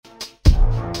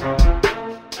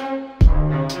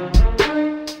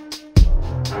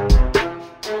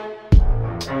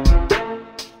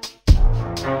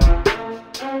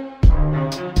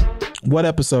What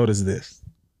episode is this?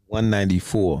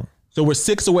 194. So we're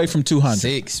 6 away from 200.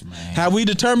 6, man. Have we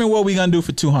determined what we're gonna do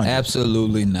for 200?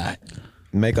 Absolutely not.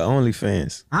 Make a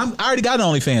OnlyFans. I already got an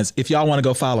OnlyFans. If y'all want to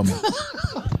go follow me,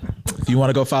 if you want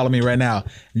to go follow me right now,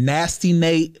 Nasty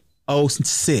Nate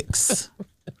 06.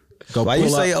 Go Why you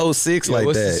say 06 like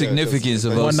What's that? the significance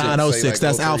of 1906? Like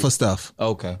That's 03. alpha stuff.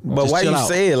 Okay. But Just why chill you out.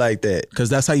 say it like that? Because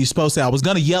that's how you supposed to. I was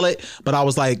gonna yell it, but I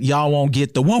was like, y'all won't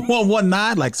get the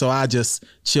 1119. Like, so I just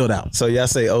chilled out. So y'all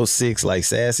say 06 like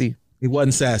sassy? It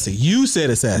wasn't sassy. You said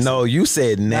it's sassy. No, you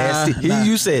said nasty. Nah.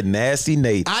 You said nasty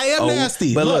Nate. I am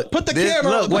nasty. But Look, put the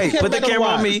camera- Look, put the wait, camera put the back on camera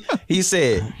on wide. me. He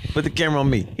said, put the camera on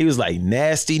me. He was like,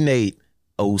 nasty Nate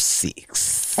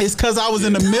 06. It's because I was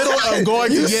in the middle of going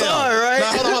to You yell. saw it, right?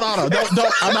 No, hold on.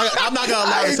 Don't. I'm not gonna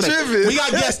allow I this ain't today. tripping. We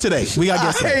got guests today.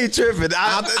 I ain't tripping.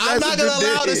 I'm not gonna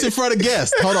allow this in front of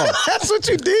guests. Hold on. That's what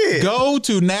you did. Go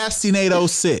to Nasty Nate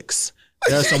 06.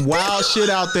 There's some wild shit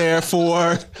out there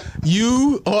for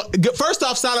you. First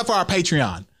off, sign up for our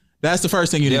Patreon. That's the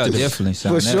first thing you need Yeah, to do. definitely.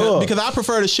 For sure. Because I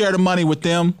prefer to share the money with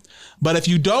them. But if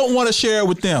you don't want to share it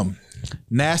with them,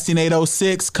 Nasty Nate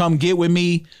 06, come get with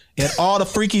me and all the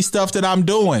freaky stuff that I'm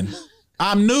doing.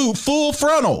 I'm nude, full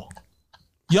frontal.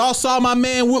 Y'all saw my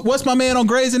man. What's my man on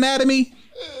Grey's Anatomy?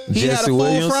 He had a Jesse full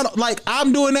Williams? frontal. Like,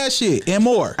 I'm doing that shit and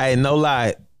more. Hey, no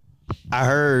lie. I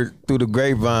heard through the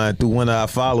grapevine, through one of our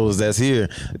followers that's here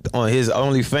on his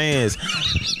OnlyFans,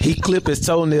 he clip his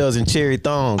toenails in cherry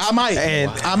thongs. I might.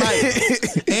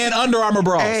 And Under Armour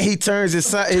bras. And he turns his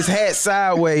hat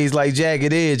sideways like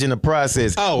Jagged Edge in the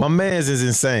process. Oh. My man's is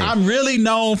insane. I'm really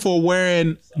known for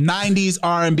wearing 90s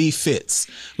R&B fits.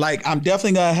 Like, I'm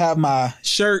definitely gonna have my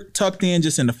shirt tucked in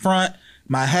just in the front,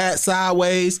 my hat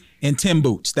sideways, and Tim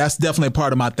boots. That's definitely a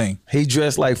part of my thing. He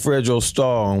dressed like Fredro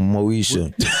Starr on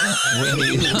Moesha.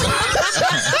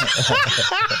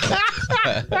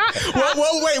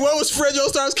 What was Fred Joe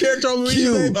Starr's character on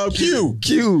Q. Q.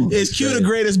 Q. Is Q the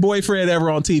greatest boyfriend ever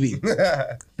on TV?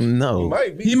 No.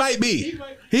 He might be.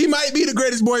 He might be the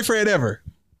greatest boyfriend ever.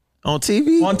 On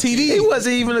TV? On TV. He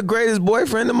wasn't even the greatest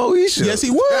boyfriend to Moesha. Yes,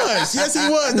 he was. Yes, he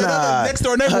was. Nah. Next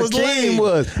door neighbor was Hakeem lame.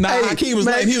 was. Nah, Hey, Hakeem was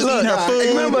man, lame. He was eating her look, food.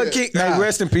 Remember Hakeem? Nah. Hey,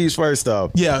 rest in peace first off.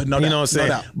 Yeah, no You doubt, know what I'm saying?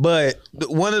 no doubt. But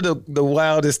one of the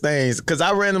wildest things, because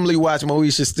I randomly watch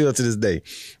Moesha still to this day.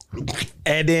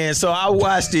 And then, so I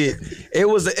watched it. It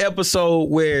was the episode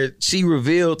where she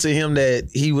revealed to him that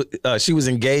she was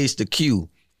engaged to Q.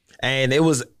 And it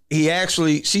was...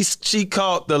 She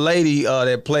caught the lady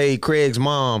that played Craig's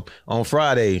mom on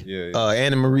Friday,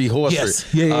 Anna Marie Horsford.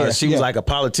 Yes. Yeah. She was like a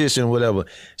politician or whatever.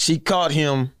 She caught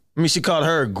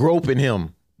her groping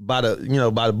him by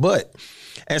the butt.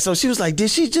 And so she was like, did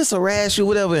she just harass you,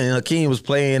 whatever? And Hakeem was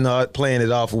playing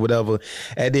it off or whatever.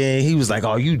 And then he was like,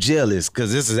 are you jealous?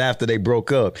 Because this is after they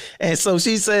broke up. And so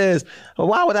she says, well,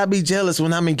 why would I be jealous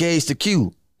when I'm engaged to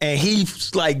Q? And he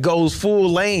like goes full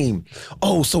lame.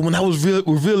 Oh, so when I was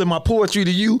revealing my poetry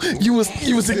to you, you was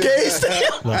engaged to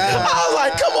him. I was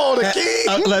like, come on,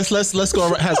 Hakeem. Let's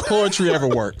go. Has poetry ever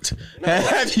worked?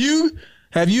 Have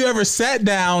you ever sat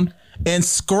down and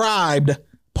scribed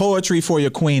poetry for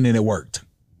your queen and it worked?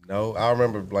 No, I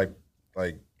remember like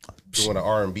doing an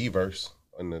R&B verse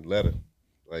in the letter,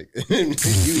 like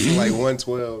using like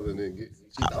 112 and then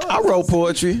I wrote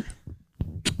poetry.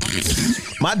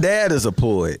 My dad is a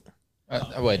poet. Wait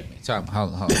a minute.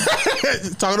 Hold on.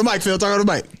 Talking to Mike, Phil. Talking to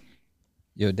Mike.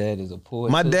 Your dad is a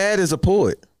poet. My dad is a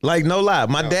poet. Like, no lie.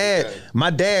 My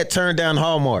dad turned down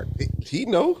Hallmark. he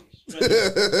know.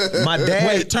 My dad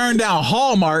Wait, turn down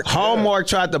Hallmark. Hallmark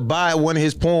tried to buy one of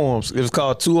his poems. It was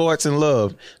called Two Hearts in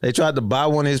Love. They tried to buy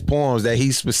one of his poems that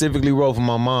he specifically wrote for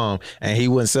my mom, and he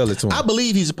wouldn't sell it to him. I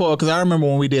believe he's a poet because I remember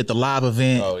when we did the live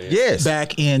event Yes.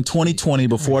 back in 2020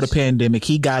 before the pandemic,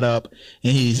 he got up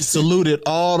and he saluted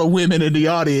all the women in the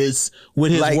audience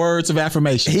with his Like, words of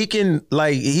affirmation. He can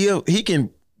he can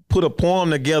put a poem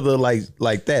together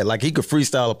like that. Like he could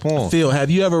freestyle a poem. Phil, have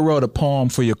you ever wrote a poem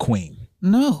for your queen?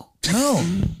 No.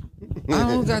 I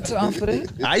don't got time for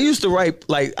that. I used to write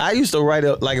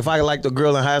if I liked a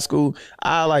girl in high school,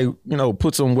 I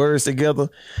put some words together,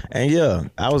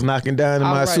 and I was knocking down in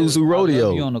my Suzu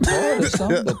Rodeo. You on the card or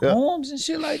something? The poems and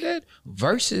shit like that,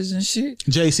 verses and shit.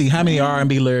 JC, how many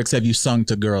R&B lyrics have you sung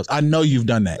to girls? I know you've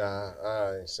done that. Nah,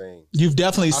 I ain't sing. You've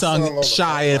definitely sung sung on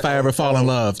 "Shy" the If I Ever Fall in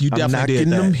Love. You I'm definitely did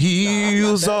knocking them that.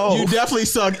 heels off. You definitely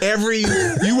sung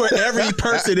you were every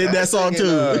person in that song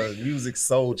too. Music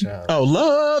Soul Child. Oh,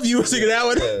 love, you were singing that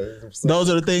one? Yeah, Those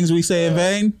are the things we say in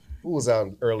vain? who was out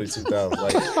in early 2000s?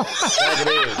 Like, Jagged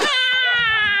Edge.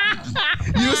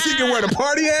 You were singing where the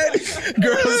party at?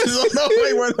 Girls don't know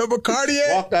where the Bacardi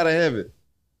at? Walked Out of Heaven.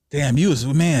 Damn, you was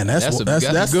man. That's a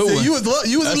good one. You was in love.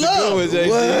 You was in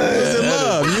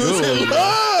love.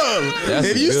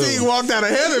 If you see walked out of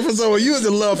heaven for someone, you was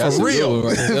in love for real.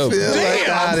 That's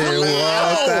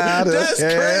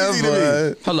crazy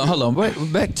to me. Hold on.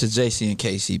 Back to JC and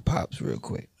KC Pops real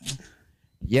quick.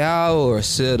 Y'all are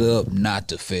set up not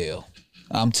to fail.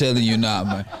 I'm telling you now,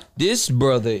 man. This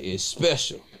brother is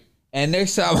special. And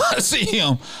next time I see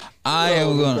him, I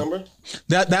am gonna.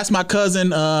 That's my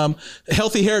cousin.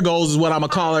 Healthy hair goals is what I'm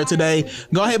gonna call her today.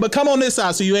 Go ahead, but come on this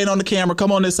side so you ain't on the camera.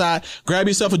 Come on this side. Grab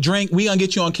yourself a drink. We gonna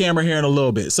get you on camera here in a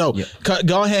little bit. So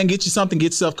go ahead and get you something.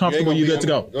 Get yourself comfortable. You good to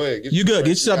go. Go ahead. You good. Get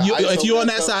yourself. If you on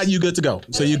that side, you good to go.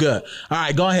 So you good. All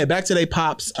right, go ahead. Back to they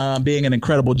Pops being an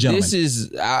incredible gentleman. This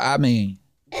is, I mean,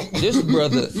 this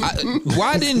brother.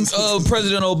 Why didn't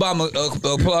President Obama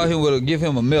applaud him give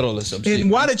him a medal or something?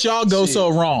 And why did y'all go so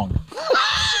wrong?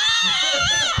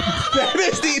 That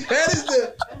is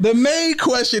the main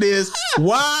question is,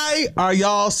 why are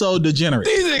y'all so degenerate?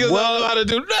 These niggas don't know how to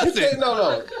do nothing.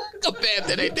 No. Compared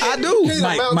to they did. I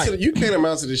do. You can't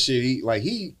amount to this shit. He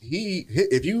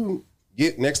if you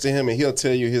get next to him and he'll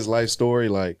tell you his life story,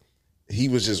 like he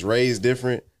was just raised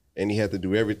different and he had to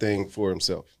do everything for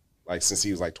himself, like since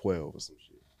he was like 12 or some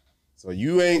shit. So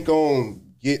you ain't gonna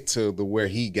get to the where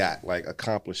he got, like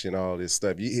accomplishing all this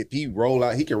stuff. If he can roll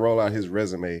out his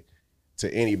resume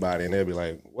to anybody and they'll be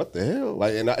like, what the hell?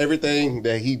 Like, and everything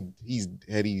that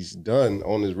he's done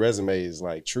on his resume is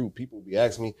like true. People be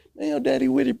asking me, man, your daddy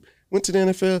went to the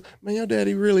NFL. Man, your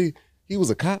daddy he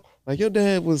was a cop. Like your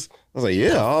dad was. I was like,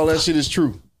 yeah, all that shit is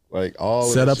true. Like all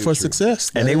set up for true.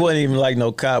 Success. And he wasn't even like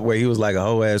no cop where he was like a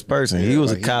whole ass person. Yeah, he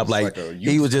was a cop like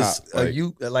he was just cop,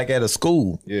 like at a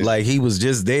school. Yeah. Like he was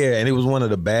just there and it was one of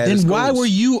the baddest. Then why schools. were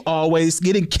you always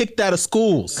getting kicked out of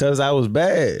schools? Because I was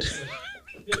bad.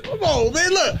 Come on, man.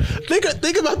 Look,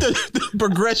 think about the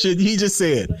progression he just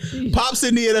said. Pops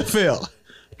in the NFL.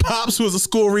 Pops was a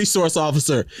school resource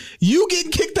officer. You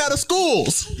getting kicked out of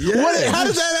schools. Yeah. How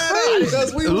does that add up?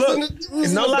 Because we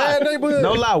was in a bad neighborhood.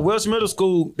 No lie. Welsh Middle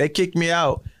School, they kicked me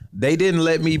out. They didn't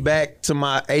let me back to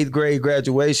my 8th grade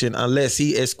graduation unless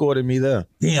he escorted me there.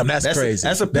 Damn, that's crazy.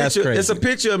 That's a picture. Crazy. It's a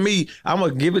picture of me. I'm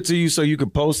gonna give it to you so you can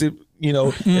post it. You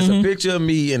know, It's a picture of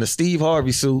me in a Steve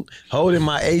Harvey suit holding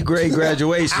my 8th grade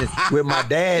graduation with my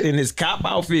dad in his cop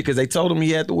outfit because they told him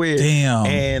he had to wear it. Damn.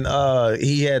 And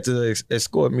he had to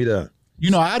escort me there. You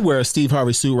know, I'd wear a Steve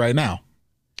Harvey suit right now.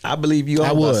 I believe you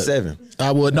own about 7. I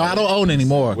would. No, I don't own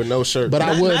anymore. With no shirt. But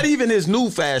I would. Not even his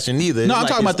new fashion either. No,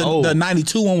 It's I'm like talking his about the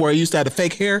 92 one where he used to have the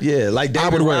fake hair. Yeah, like I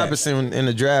David would wear Robinson in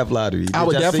the draft lottery. I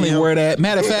would Did y'all see definitely him? wear that.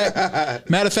 Matter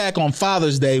of fact, on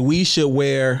Father's Day, we should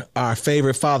wear our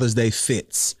favorite Father's Day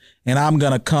fits. And I'm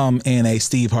going to come in a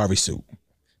Steve Harvey suit.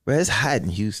 Bro, it's hot in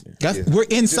Houston. We're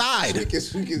inside.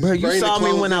 Bro, you saw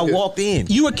me when I walked in.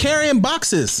 You were carrying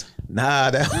boxes.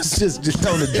 Nah, that was just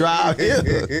on the drive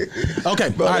here. Okay,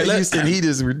 Bro, all right, Houston heat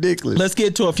is ridiculous. let's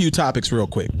get to a few topics real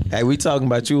quick. Hey, we talking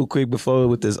about you quick before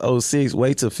with this 06.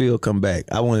 Wait till Phil come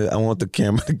back. I want the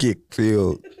camera to get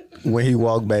Phil when he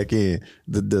walked back in.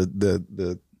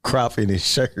 The crop in his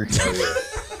shirt.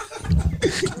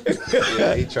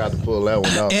 Yeah, he tried to pull that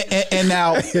one off. And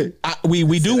now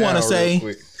we do want to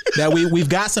say that we've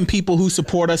got some people who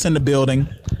support us in the building.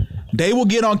 They will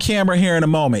get on camera here in a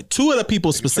moment. 2 of the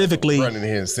people specifically Running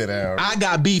here and sit down. I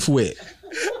got beef with.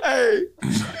 Hey,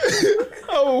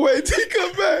 oh wait till he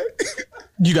come back.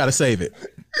 You got to save it.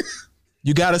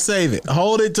 You got to save it.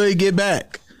 Hold it till you get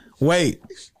back. Wait.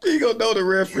 He gonna know the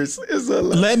reference. It's a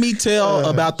lot. Let me tell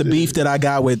about the beef that I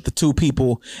got with the 2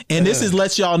 people. And this is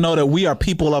let y'all know that we are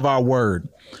people of our word.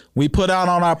 We put out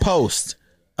on our post.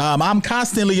 I'm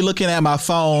constantly looking at my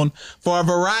phone for a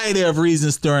variety of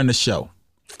reasons during the show.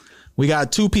 We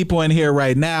got 2 people in here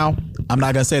right now. I'm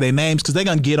not going to say their names because they're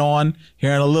going to get on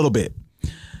here in a little bit.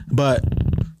 But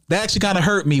they actually kind of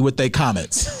hurt me with their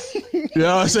comments. You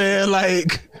know what I'm saying?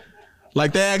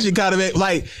 Like they actually kind of,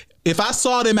 like, if I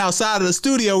saw them outside of the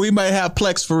studio, we might have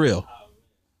Plex for real.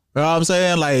 You know what I'm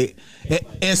saying? Like,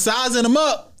 and sizing them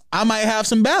up, I might have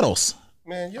some battles.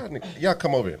 Man, y'all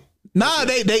come over here. Nah,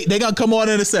 they gonna come on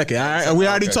in a second. All right, we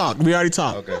already talked.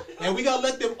 Okay. And we gonna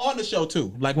let them on the show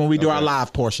too, like when we do our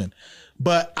live portion.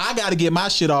 But I got to get my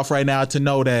shit off right now to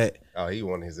know that. Oh, he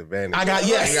won his advantage. I got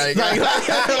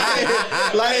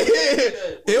like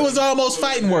it was almost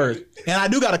fighting words. And I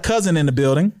do got a cousin in the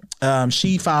building.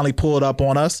 She finally pulled up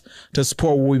on us to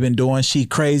support what we've been doing. She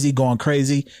going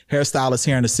crazy. Hairstylist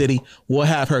here in the city. We'll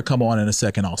have her come on in a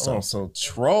second also. So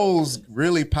trolls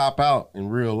really pop out in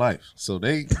real life. So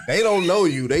they don't know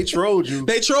you. They trolled you.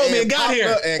 They trolled me and got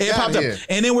here. It popped up.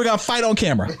 And then we're gonna fight on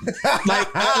camera.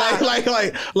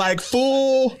 like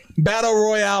full battle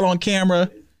royale on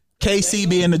camera. KC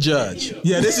being the judge.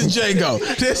 Yeah, this is Django.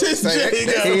 This is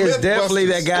Django. He is definitely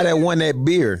that guy that won that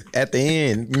beer at the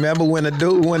end. Remember when the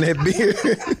dude won that beer?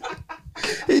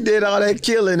 He did all that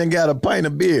killing and got a pint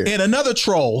of beer. And another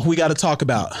troll we got to talk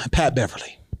about, Pat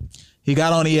Beverly. He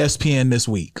got on ESPN this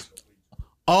week.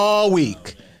 All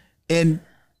week. And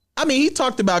I mean, he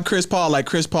talked about Chris Paul like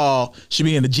Chris Paul should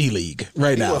be in the G League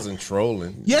right now. He wasn't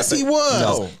trolling. Yes, he was.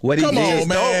 No. What he Come did, on,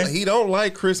 man. He don't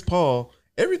like Chris Paul.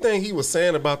 Everything he was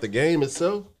saying about the game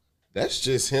itself, that's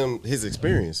just his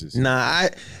experiences. Nah,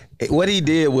 what he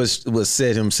did was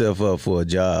set himself up for a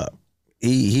job.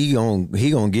 He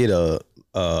gonna get a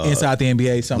Inside the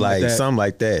NBA, something like that. Something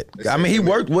like that. I mean, he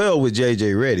worked well with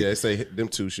JJ Reddick. Yeah, they say them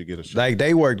two should get a shot. Like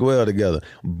they worked well together.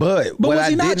 But what I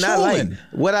did not like,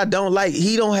 what I don't like,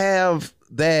 he don't have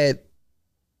that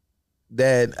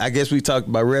I guess we talked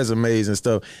about resumes and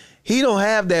stuff. He don't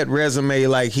have that resume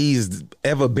like he's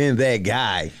ever been that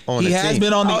guy on the team. He has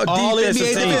been on the all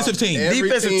NBA defensive team.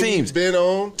 Defensive teams he's been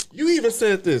on. You even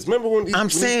said this. Remember when he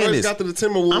first got to the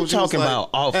Timberwolves? I'm talking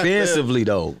about offensively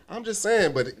though. I'm just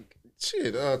saying, but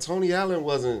shit, Tony Allen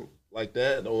wasn't like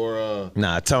that, or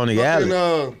Tony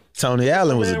Allen. Tony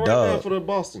Allen was a dog for the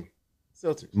Boston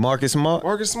Celtics. Marcus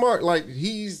Smart, like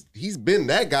he's been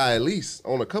that guy at least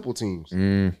on a couple teams.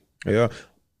 Yeah.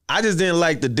 I just didn't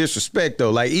like the disrespect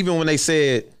though. Like even when they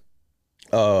said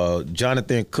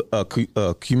Jonathan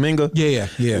Kuminga,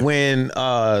 yeah, when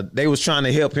they was trying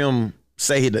to help him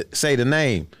say the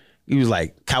name, he was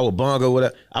like Kawabunga,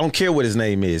 whatever. I don't care what his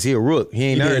name is. He a rook. He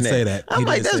ain't earned that. Say that. I'm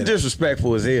like, that's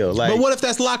disrespectful as hell. Like, but what if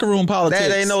that's locker room politics?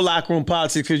 That ain't no locker room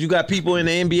politics because you got people in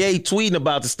the NBA tweeting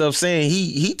about the stuff saying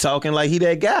he talking like he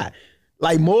that guy.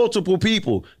 Like multiple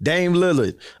people, Dame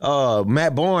Lillard,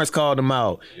 Matt Barnes called him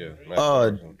out.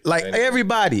 Yeah, like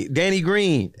everybody, Danny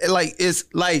Green. Like it's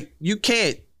like you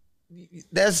can't.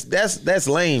 That's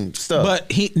lame stuff.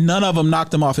 But none of them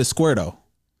knocked him off his square though.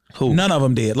 Who? None of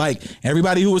them did. Like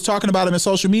everybody who was talking about him in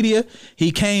social media,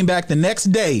 he came back the next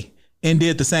day and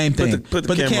did the same thing. Put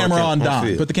the camera on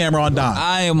Don. Put the camera on Don.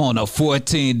 I am on a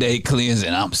 14-day cleanse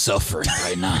and I'm suffering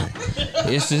right now.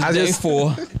 This is day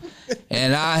 4.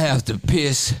 And I have to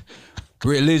piss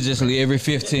religiously every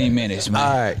 15 minutes, man.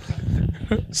 All right.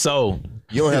 So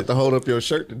you don't have to hold up your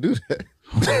shirt to do that.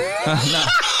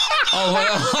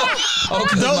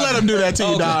 Don't let him do that to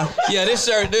you, Don. Yeah, this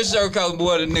shirt costs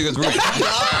more than niggas rich.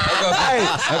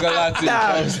 I got a lot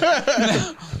to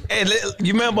you. And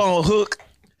you remember on Hook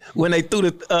when they threw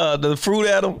the fruit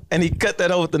at him and he cut that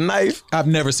over with the knife? I've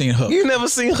never seen Hook. You never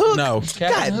seen Hook? No.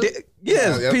 God,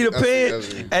 yes, Peter Pan,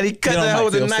 and he cut that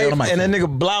over with the knife, and that nigga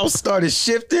blouse started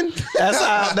shifting.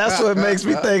 That's what makes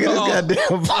me think of this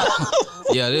goddamn blouse.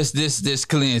 Yeah, this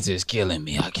cleanse is killing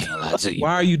me. I can't lie to you.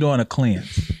 Why are you doing a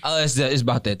cleanse? It's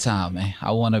about that time, man.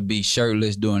 I want to be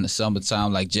shirtless during the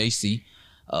summertime like JC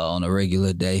on a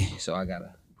regular day, so I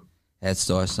gotta have to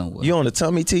start somewhere. You on the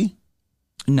tummy tea?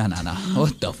 No.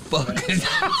 What the fuck?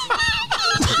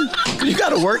 You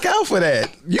gotta work out for that.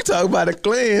 You talk about a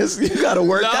cleanse. You gotta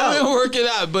work out. I've been working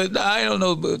out, but I don't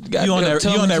know. But you on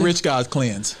that rich guy's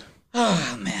cleanse?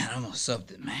 Oh man, I'm on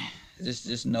something, man.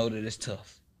 Just know that it's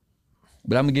tough,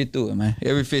 but I'm gonna get through it, man.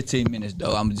 Every 15 minutes,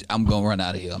 though, I'm gonna run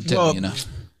out of here. I'm telling you now.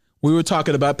 We were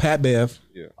talking about Pat Bev.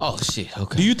 Yeah. Oh shit.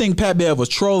 Okay. Do you think Pat Bev was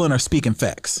trolling or speaking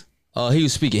facts? He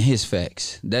was speaking his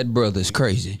facts. That brother's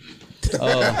crazy.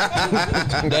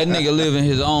 That nigga live in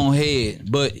his own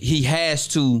head, but he has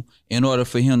to in order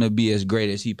for him to be as great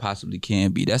as he possibly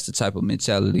can be. That's the type of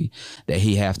mentality that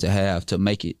he have to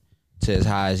make it to as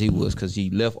high as he was, because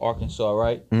he left Arkansas,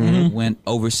 right? Mm-hmm. Went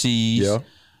overseas.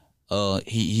 Yeah.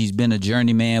 He's been a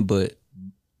journeyman, but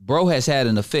bro has had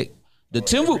an effect. The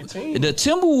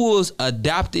Timberwolves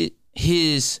adopted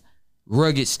his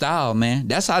rugged style, man.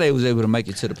 That's how they was able to make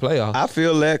it to the playoffs. I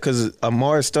feel that because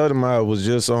Amari Stoudemire was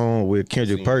just on with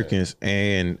Kendrick Perkins,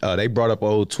 and they brought up an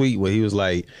old tweet where he was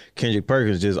like, Kendrick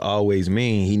Perkins just always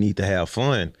mean he need to have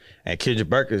fun. And Kendrick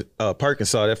Perkins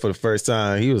saw that for the first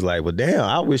time. He was like, well, damn,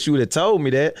 I wish you would have told me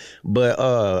that. But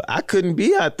I couldn't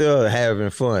be out there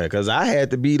having fun because I had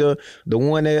to be the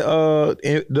one that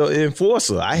the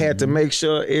enforcer. I had to make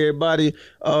sure everybody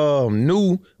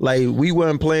knew like we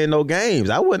weren't playing no games.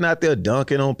 I wasn't out there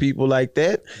dunking on people like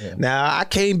that. Now I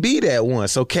can't be that one,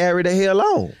 so carry the hell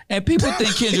on. And people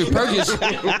think Kendrick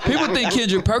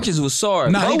Perkins was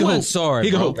sorry. Nah, Bro he can wasn't hoop. sorry,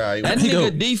 He can bro. hoop. That He can nigga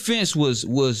hoop. defense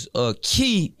was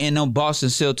key in them Boston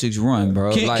Celtics run,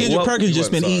 bro. Kendrick Perkins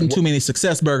just been eating too many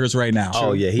success burgers right now.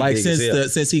 Oh, yeah, he like big as hell.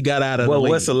 since he got out of the Well,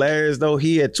 league. what's hilarious though,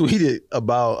 he had tweeted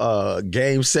about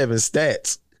Game 7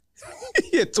 stats.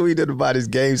 He had tweeted about his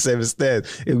Game 7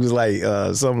 stats. It was like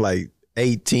something like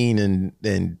 18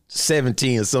 and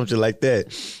 17 or something like that.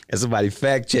 And somebody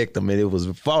fact checked him and it was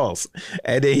false.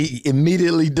 And then he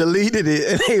immediately deleted it.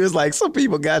 And he was like, some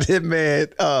people got him, man,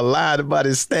 lied about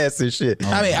his stats and shit.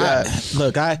 I mean,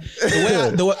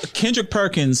 the way Kendrick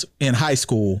Perkins in high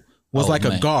school was like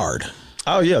a guard.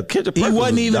 Oh yeah, Kendrick He Perkins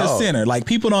wasn't was even dog. a center. Like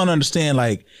people don't understand.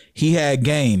 Like he had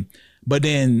game, but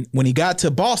then when he got to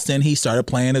Boston, he started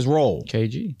playing his role.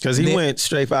 KG. Because he went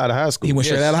straight out of high school. He went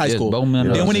straight out of high Yes, school.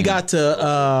 Bowman, Then when he got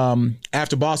to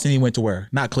after Boston, he went to where?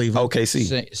 Not Cleveland. OKC.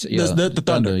 The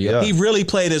Thunder. Yeah. He really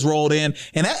played his role then,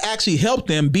 and that actually helped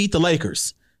them beat the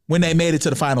Lakers when they made it to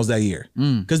the finals that year.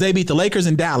 Because they beat the Lakers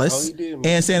in Dallas he did, man.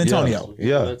 and San Antonio.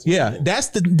 Yeah. Yeah, that's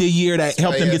the year that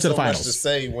helped them get to the To finals.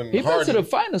 say when He went to Harden, the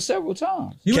finals several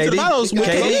times. He went to the finals with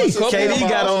KD. KD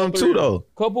got on him too though.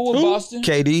 Couple with Boston.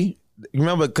 KD, you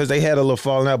remember because they had a little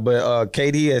falling out, but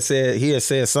KD had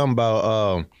said something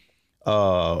about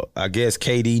I guess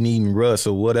KD needing Russ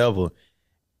or whatever.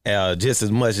 Just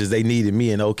as much as they needed me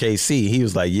in OKC, he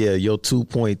was like, "Yeah, your 2.2 Oh,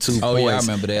 points yeah, I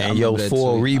remember that. I and your remember that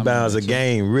 4 too. I rebounds remember a that too.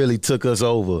 game really took us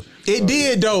over." It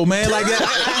did though, man. Like I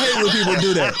hate when people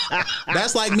do that.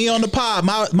 That's like me on the pod.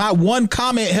 My one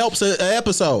comment helps an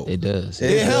episode. It does.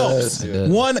 It helps. does. It does.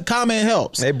 One comment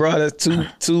helps. They brought us two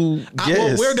Well,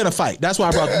 guests. we're gonna fight. That's why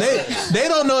I brought. They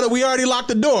don't know that we already locked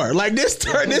the door. Like this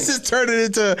is turning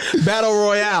into battle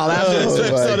royale after this Oh,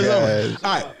 episode is my over.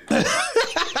 All right.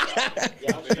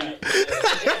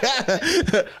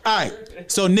 All right.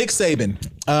 So Nick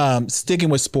Saban, sticking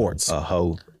with sports. A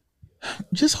hoe.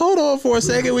 Just hold on for a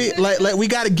second. We we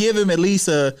got to give him at least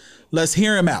let's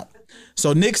hear him out.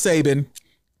 So Nick Saban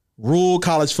ruled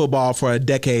college football for a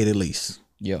decade at least.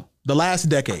 Yeah. The last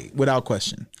decade, without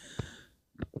question.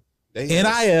 they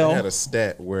NIL. had a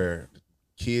stat where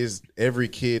every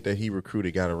kid that he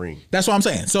recruited got a ring. That's what I'm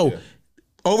saying. So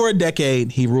over a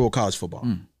decade, he ruled college football.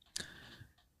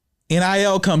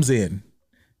 NIL comes in.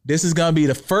 This is going to be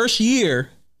the first year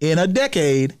in a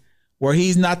decade where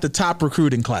he's not the top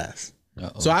recruiting class.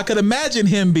 So I could imagine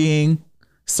him being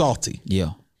salty.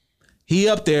 Yeah. He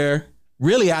up there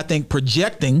really, I think,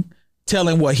 projecting,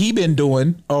 telling what he been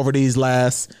doing over these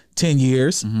last 10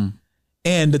 years.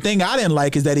 And the thing I didn't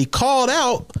like is that he called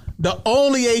out the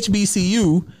only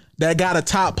HBCU that got a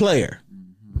top player.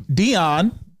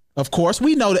 Dion, of course,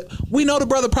 we know the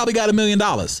brother probably got $1 million.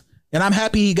 And I'm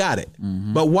happy he got it.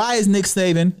 But why is Nick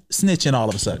Saban snitching all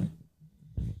of a sudden?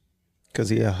 Because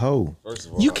he a hoe. First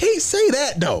of all, You can't say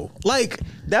that though. Like,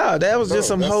 No, that was just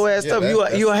some that's- hoe ass yeah,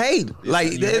 stuff. You a hate.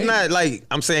 Like you it's hate. not like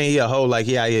I'm saying he a hoe. Like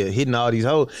he out here hitting all these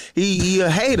hoes. He a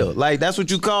hater. Like that's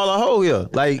what you call a hoe here.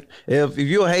 Like if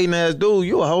you a hating ass dude,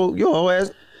 you a hoe. You a hoe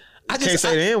ass. I Can't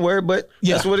say the N word, but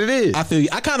that's what it is. I feel you.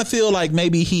 I kind of feel like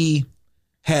maybe he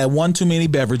had one too many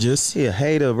beverages. He a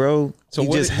hater, bro. So he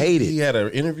what just did hated. He had an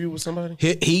interview with somebody.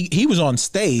 He was on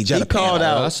stage at He a panel. called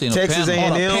I out seen a Texas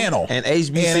panel. A&M On a panel. and And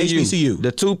HBCU. HBCU.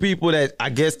 The two people that I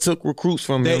guess took recruits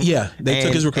from him. They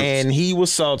took his recruits. And he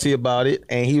was salty about it.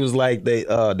 And he was like, the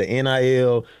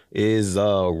NIL is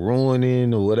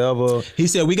ruining or whatever. He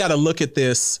said we got to look at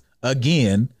this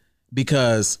again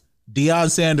because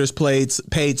Deion Sanders paid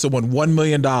someone $1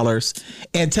 million,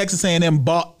 and Texas A&M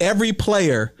bought every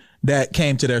player that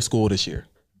came to their school this year.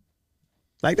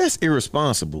 Like, that's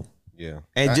irresponsible. Yeah,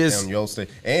 And Not just- damn Yo State,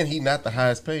 and he not the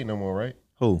highest paid no more, right?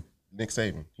 Who? Nick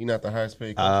Saban, he not the highest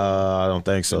paid. I don't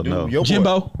think so, Dude, no. your boy-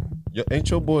 Jimbo? ain't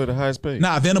your boy the highest paid?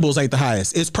 Nah, Venables ain't the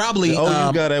highest. It's probably The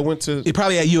OU guy that went to it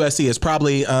probably at USC. It's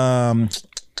probably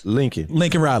Lincoln.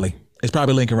 Lincoln Riley. It's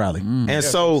probably Lincoln Riley. And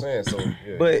so,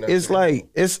 yeah, but it's like,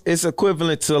 it's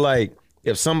equivalent to like,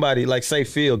 if somebody, like say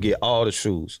Phil get all the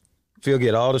shoes. Phil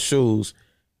get all the shoes.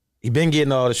 He been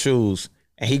getting all the shoes.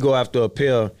 And he go after a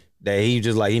pair that he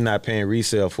just like, he not paying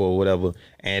resale for or whatever.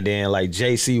 And then like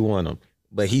JC won them.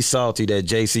 But he salty that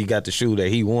JC got the shoe that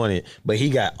he wanted. But he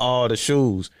got all the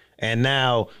shoes. And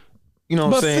now, you know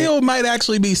what But I'm saying? Phil might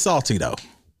actually be salty though.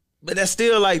 But that's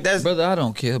still like that's. Brother, I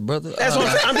don't care, brother. That's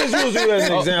what I'm just using you as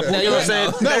an example. You know what I'm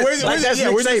saying? That's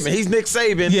Nick Saban. He's Nick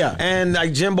Saban. Yeah. And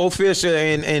like Jimbo Fisher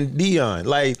and Dion.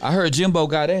 Like I heard Jimbo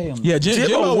got at him. Yeah,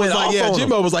 Jimbo was like, off on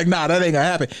Jimbo him. was like, nah, that ain't gonna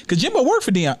happen. Because Jimbo worked for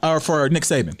Dion or for Nick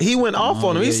Saban. he went off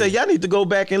on him. He said, "Y'all need to go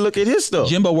back and look at his stuff."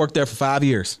 Jimbo worked there for 5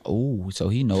 years. Oh, so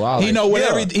he know all. He that know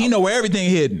shit. where he know where everything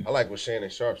hidden. I like what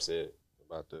Shannon Sharp said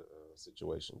about the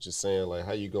situation. Just saying, like,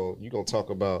 how you gonna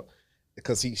talk about,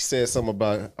 because he said something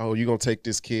about, oh, you gonna take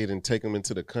this kid and take him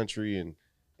into the country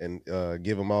and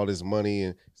give him all this money,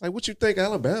 and it's like, what you think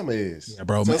Alabama is? Yeah,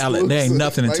 bro, there ain't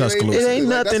nothing in Like, Tuscaloosa. It ain't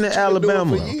nothing in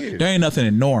Alabama. There ain't nothing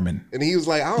in Norman. And he was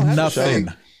like, I don't have Nothing.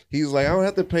 to pay. He was like, I don't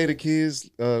have to pay the kids.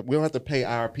 We don't have to pay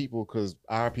our people because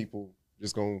our people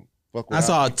just gonna fuck with. I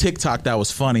saw a TikTok that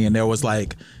was funny, and it was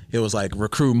like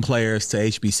recruiting players to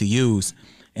HBCUs,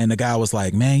 and the guy was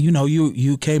like, "Man, you know,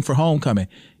 you came for homecoming.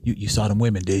 You saw them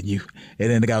women, didn't you?" And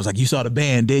then the guy was like, "You saw the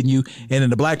band, didn't you?" And then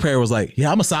the black player was like,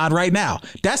 "Yeah, I'm assigned right now."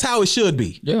 That's how it should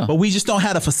be. Yeah. But we just don't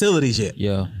have the facilities yet.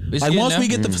 Yeah. It's Like getting once we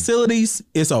there. get the facilities,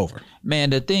 it's over. Man,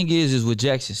 the thing is with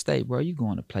Jackson State, bro, you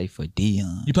going to play for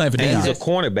Dion. You playing for And Dion. he's a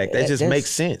cornerback. That just makes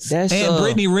sense. That's And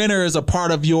Brittany Renner is a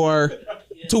part of your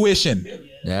tuition.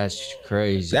 That's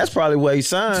crazy. That's probably where he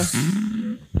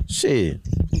signed. Shit.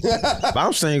 If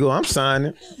I'm single, I'm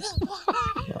signing.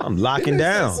 I'm locking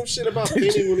down. Some shit about Penny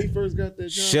when he first got that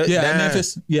job. Shut Yeah, down.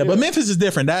 Memphis. Yeah, but Memphis is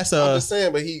different. That's I'm just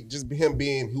saying, but him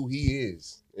being who he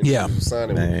is. And Yeah.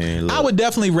 signing Man, look. I would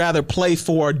definitely rather play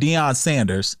for Deion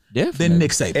Sanders Definitely. than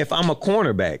Nick Saban. If I'm a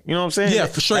cornerback, you know what I'm saying? Yeah,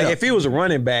 for sure. Like, if he was a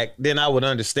running back, then I would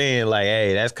understand, like,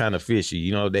 hey, that's kind of fishy.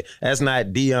 You know, that's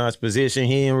not Dion's position.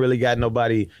 He ain't really got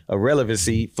nobody a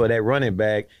relevancy for that running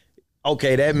back.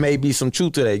 Okay, that may be some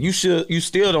truth to that. You still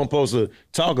don't supposed to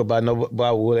talk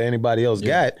about what anybody else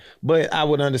got, but I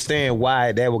would understand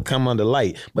why that would come under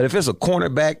light. But if it's a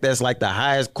cornerback that's like the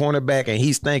highest cornerback and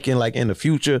he's thinking like in the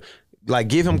future, like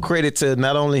give him credit to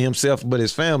not only himself but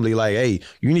his family. Like, hey,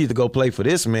 you need to go play for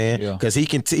this man because he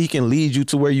can lead you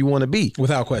to where you want to be.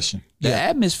 Without question. The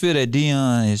atmosphere that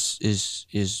Dion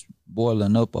is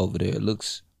boiling up over there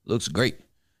looks great.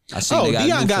 I see they got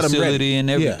Deion new got him facility ready. and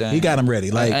everything. Yeah, he got him ready.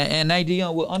 Like, and they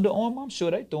Dion with Under Armour, I'm sure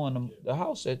they throwing them the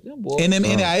house at them boys. and them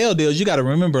NIL deals, you got to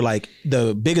remember, like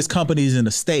the biggest companies in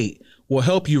the state will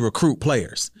help you recruit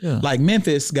players. Yeah. Like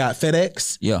Memphis got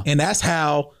FedEx. Yeah. And that's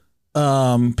how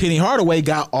Penny Hardaway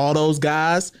got all those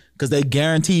guys because they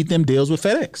guaranteed them deals with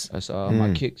FedEx. That's all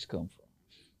my kicks come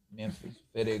from. Memphis,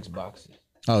 FedEx boxes.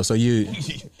 Oh, so you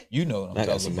You know what I'm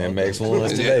talking about. Max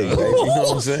ones today, baby. You know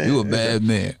what I'm saying? You a bad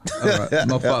man. All right.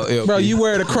 My fault, LP. bro, you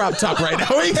wear the crop top right now.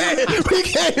 We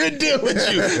can't even deal with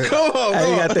you. Come on, Hey, bro.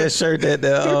 you got that shirt that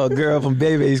the girl from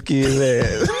Baby's Kids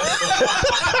had.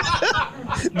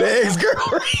 The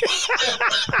ex-girlfriend.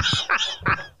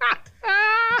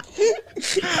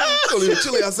 It's gonna leave it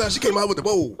chilly outside. She came out with the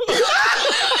bowl.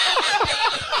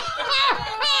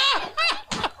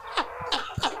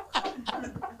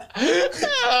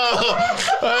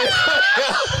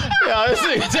 Yo, this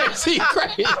nigga JC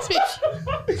crazy.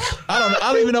 I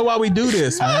don't even know why we do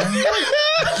this, man.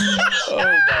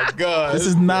 Oh my God. This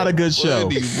is not a good show.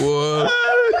 Funny, boy.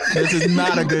 This is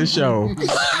not a good show.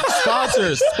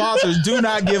 Sponsors, do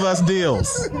not give us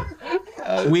deals.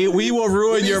 We will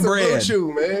ruin your Blue brand.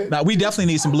 Chew, man. Now we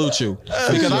definitely need some Blue Chew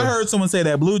because I heard someone say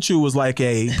that Blue Chew was like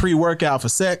a pre-workout for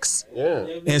sex. Yeah.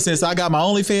 And since I got my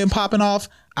OnlyFans popping off,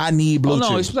 I need Blue Oh, no,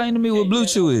 Chew. explain to me what Blue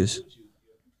Chew is.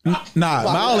 Nah,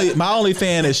 my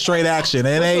OnlyFans is straight action.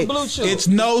 It ain't. Blue Chew? It's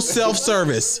no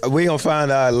self-service. We gonna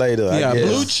find out later. Yeah, I guess.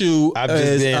 Blue Chew I've just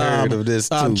is been heard of this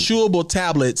too. chewable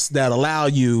tablets that allow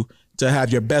you to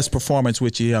have your best performance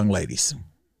with your young ladies.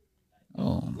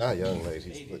 Not young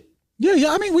ladies, but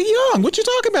Yeah. I mean, we young. What you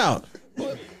talking about?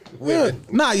 women.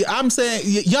 Nah, I'm saying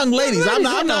young ladies. I'm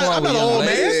not an old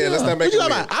man. Yeah, let's not make What you it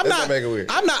talking weird. about? Let's not make it weird.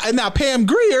 I'm not. And now Pam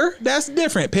Grier, that's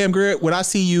different. Pam Grier, when I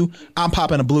see you, I'm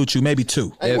popping a Blue Chew, maybe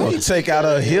two. You gonna take out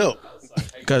her hip.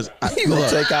 Because You gonna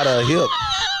take out her hip.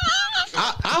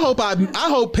 I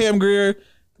hope Pam Grier,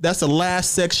 that's the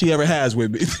last sex she ever has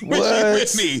with me.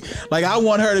 with me. Like I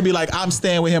want her to be like, I'm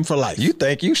staying with him for life. You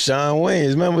think you Sean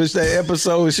Wayans. Remember that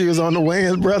episode she was on the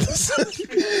Wayans brothers?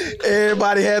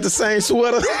 Everybody had the same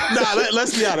sweater. Nah,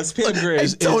 let's be honest. Pam Grier Hey,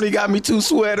 is, Tony got me 2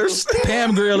 sweaters.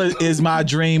 Pam Grier is my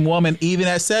dream woman, even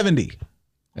at 70.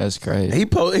 That's crazy.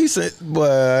 He said, "Boy,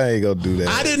 I ain't gonna do that."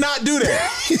 I did not do that.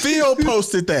 Phil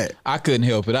posted that. I couldn't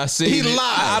help it. I see He it. lied.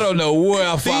 I don't know where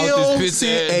I found Phil this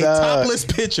sent picture. a topless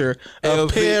picture of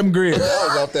LP. Pam Grier. That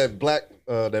was off that black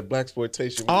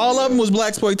exploitation. All of them was black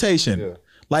exploitation. Yeah.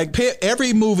 Like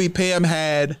every movie Pam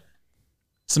had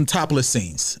some topless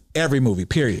scenes. Every movie,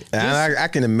 period. And I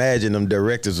can imagine them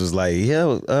directors was like,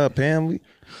 "Yeah, Pam,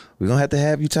 we're gonna have to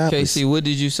have you topless." Casey, what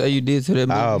did you say you did to that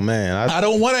movie? Oh man, I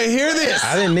don't want to hear this.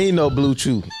 I didn't need no Blue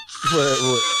Chew. But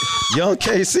young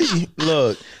KC,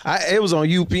 look, it was on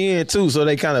UPN too, so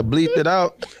they kind of bleeped it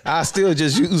out. I still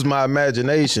just used my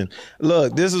imagination.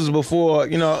 Look, this was before,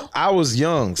 I was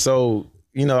young, so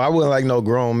I wasn't like no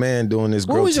grown man doing this.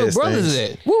 Where was your brothers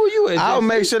at? Where were you at? I'll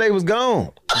make sure they was gone.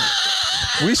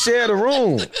 We shared a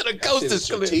room. The coast It's is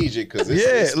strategic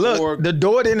because Look, the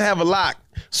door didn't have a lock,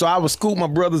 so I would scoop my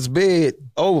brother's bed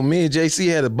over. Me and JC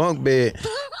had a bunk bed.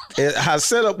 And how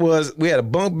setup was, we had a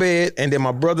bunk bed, and then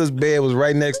my brother's bed was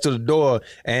right next to the door,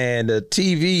 and the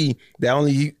TV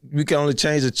we can only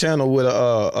change the channel with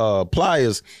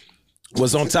pliers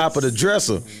was on top of the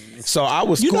dresser. So I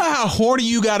was. You know how horny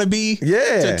you got to be,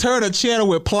 to turn a channel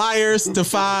with pliers to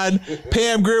find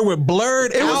Pam Grier with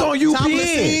blurred. It was on UPN.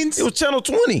 Scenes. It was channel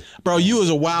 20. Bro, you was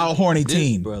a wild horny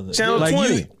teen, brother. Channel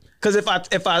 20. Because if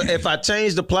I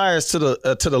change the pliers to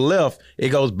the left, it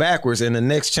goes backwards, and the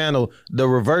next channel, the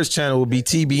reverse channel, will be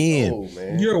TBN. Oh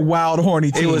man, You're a wild horny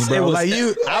teen, bro. Like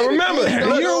you, I remember.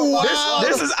 You're wild.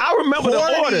 I remember horny.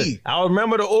 the order. I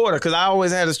remember the order because I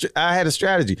always had a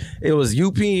strategy. It was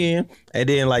UPN, and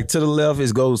then like to the left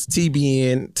it goes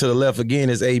TBN. To the left again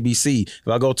is ABC. If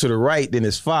I go to the right, then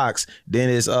it's Fox. Then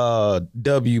it's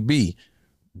WB.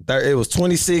 It was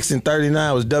 26 and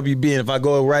 39 was WB, and if I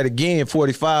go right again,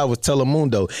 45 was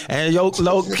Telemundo. And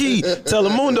low key,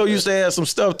 Telemundo used to have some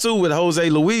stuff too with Jose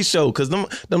Luis show because them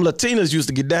Latinas used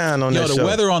to get down on that show. The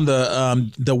weather on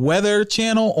the weather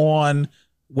channel on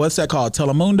what's that called?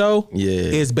 Telemundo. Yeah,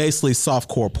 is basically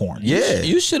softcore porn. Yeah,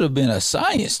 you should have been a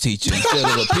science teacher instead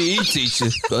of a PE teacher.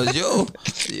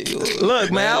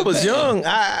 Look, man, I was young.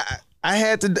 I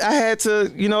had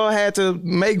to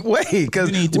make way because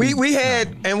we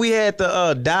had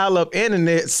the dial up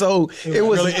internet, so it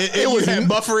was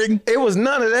buffering. It was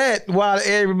none of that while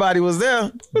everybody was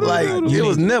there. Like it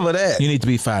was never that. You need to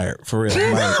be fired for real.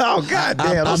 Like, oh God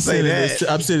damn! I'm saying that.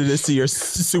 I'm sending this to your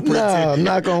superintendent. No, I'm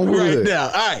not gonna right wood. now.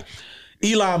 All right,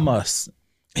 Elon Musk.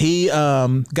 He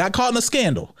got caught in a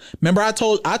scandal. Remember, I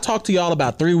talked to y'all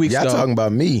about 3 weeks ago. Y'all talking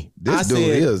about me? This dude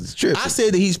is tripping. I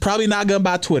said that he's probably not gonna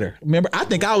buy Twitter. Remember, I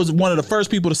think I was one of the first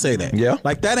people to say that. Yeah,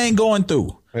 like that ain't going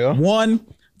through. Yeah. 1,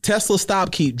 Tesla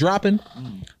stock keep dropping.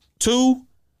 2,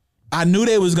 I knew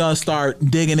they was gonna start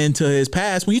digging into his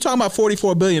past. When you talking about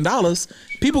 $44 billion,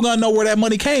 people gonna know where that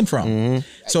money came from.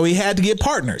 Mm-hmm. So he had to get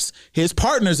partners. His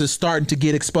partners is starting to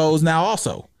get exposed now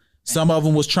also. Some of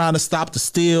them was trying to stop the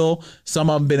steal. Some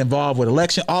of them been involved with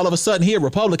election. All of a sudden, he a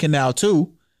Republican now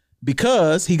too,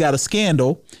 because he got a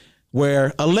scandal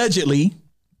where allegedly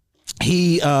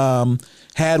he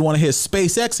had one of his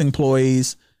SpaceX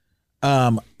employees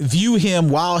view him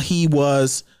while he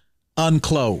was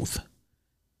unclothed,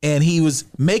 and he was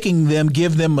making them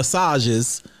give them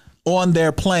massages on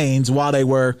their planes while they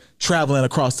were traveling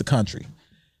across the country.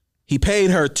 He paid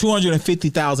her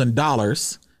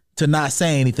 $250,000 to not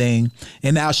say anything,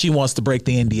 and now she wants to break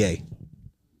the NDA.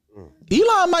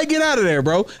 Elon might get out of there,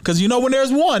 bro, because when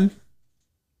there's one,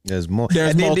 there's more.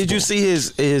 There's and then multiple. did you see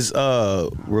his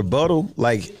rebuttal?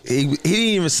 Like he didn't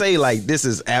even say like this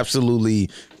is absolutely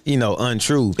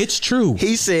untrue. It's true.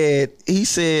 He said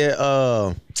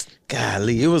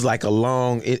golly, it was like it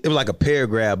was like a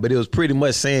paragraph, but it was pretty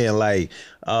much saying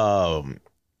god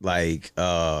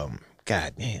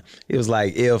damn. It was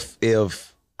like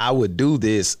if I would do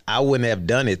this, I wouldn't have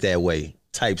done it that way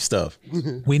type stuff.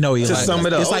 We know he to sum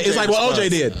it up. It's like what OJ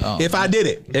did. If I did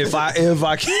it. If I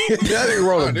can't, that nigga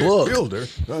wrote a book.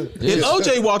 If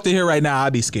OJ walked in here right now,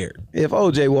 I'd be scared. If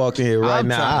OJ walked in here right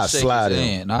now, I'd slide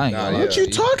him. I ain't gonna lie. What you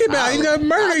talking about? He's gonna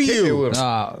murder you.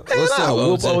 Nah, Man, what's up, I'll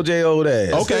whoop OJ old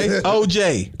ass. Okay,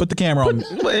 OJ, put the camera on me.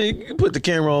 Man, put the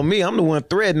camera on me. I'm the one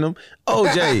threatening him.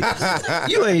 OJ,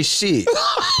 you ain't shit.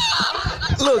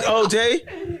 Look,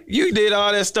 OJ, you did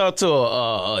all that stuff to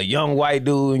a young white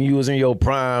dude and you was in your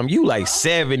prime. You like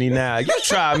 70 now. You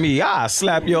try me, I'll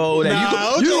slap your old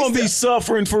ass. You gonna be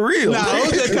suffering for real. Nah,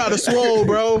 OJ kind of swole,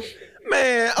 bro.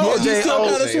 Man, OJ, He's still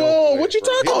kind of swole. What you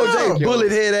talking about? OJ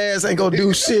bullet head ass ain't gonna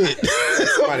do shit.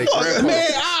 Somebody grab him.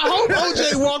 Man, I hope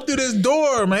OJ walked through this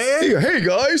door, man. Hey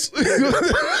guys.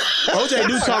 OJ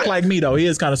do talk like me though. He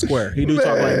is kind of square. He do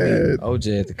talk like me.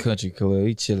 OJ at the country club.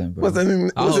 He chilling, bro. What's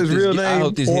his real name? I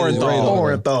hope this hit his Orenthal.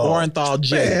 radar. Orenthal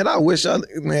J. Man, I wish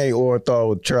Orenthal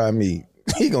would try me.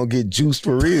 He gonna get juiced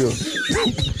for real.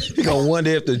 He gonna wonder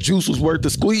if the juice was worth the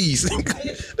squeeze.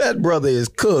 That brother is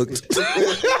cooked.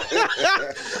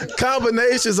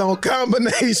 Combinations on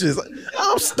combinations.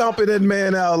 I'm stomping that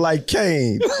man out like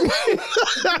Kane.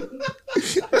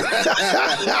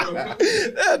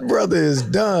 That brother is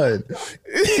done.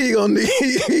 He gonna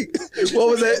need. What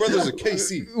was that? Brothers are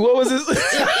KC. What was his?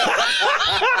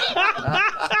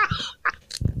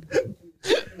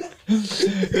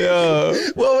 Yeah.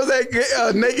 What was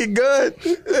that? Naked Gun?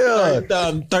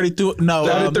 Yeah. 32. No,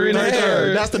 33 and a half.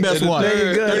 That's the best one.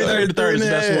 Naked Gun, 33 to 30 is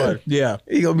the best one. Yeah.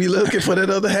 He gonna be looking for that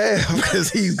other half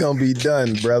because he's gonna be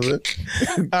done, brother.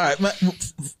 All right,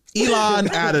 Elon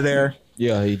out of there.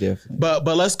 Yeah, he definitely. But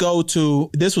let's go to,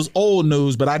 this was old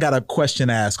news, but I got a question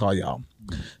to ask all y'all.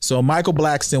 So Michael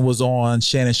Blackston was on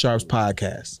Shannon Sharp's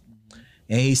podcast,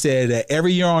 and he said that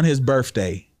every year on his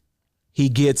birthday, he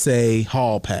gets a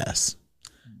hall pass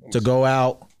to go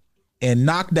out and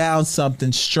knock down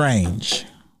something strange.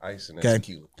 Ice and Okay.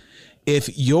 tequila.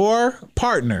 If your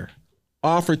partner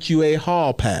offered you a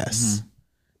hall pass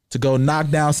to go knock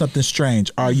down something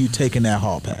strange, are you taking that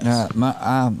hall pass?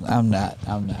 I'm not.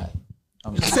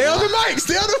 Stay on the mic.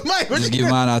 Stay on the mic. What Just you get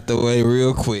got? mine out the way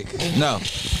real quick. No.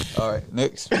 All right,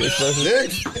 next.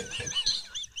 Next.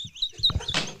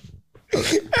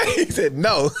 He said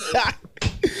no.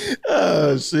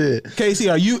 Oh shit. Casey,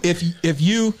 are you if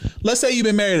you let's say you've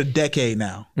been married a decade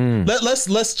now.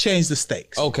 Let's change the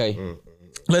stakes. Okay.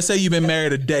 Let's say you've been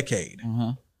married a decade.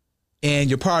 And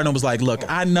your partner was like, "Look,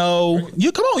 I know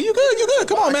you. Come on, you good.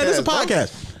 Come on, man. This is a podcast."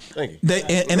 Thank you.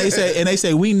 They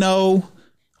say we know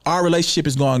our relationship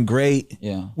is going great.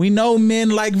 Yeah. We know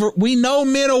men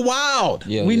are wild.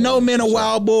 Yeah, we yeah, know men are sure.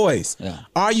 wild boys. Yeah.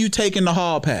 Are you taking the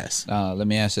hall pass? Let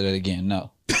me answer that again.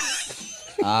 No.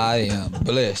 I am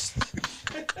blessed.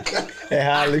 And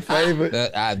highly favored.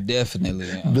 I definitely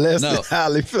am. Blessed No. and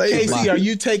highly favored. Casey, are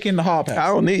you taking the hall pass? I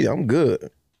don't need it. I'm good.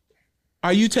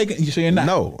 Are you taking? So you're not.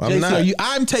 No, I'm JC, not.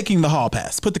 I'm taking the hall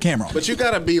pass. Put the camera on. But you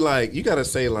gotta be like, you gotta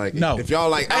say like, No. if y'all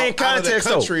like In out of the context,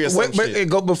 country though, or some wait, but shit.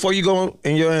 go before you go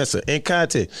in your answer. In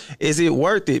context, is it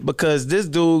worth it? Because this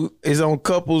dude is on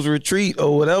Couples Retreat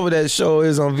or whatever that show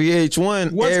is on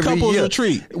VH1. What's every Couples year,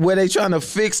 Retreat? Where they trying to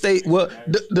fix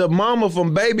the mama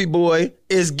from Baby Boy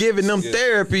is giving them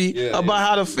therapy about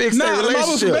how to fix their Nah, the mama from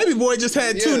relationship. Baby Boy just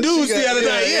had two Yeah, dudes she the got- other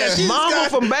night. yeah, Yeah, she's Mama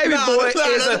got- from Baby Nah, Boy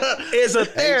nah. is a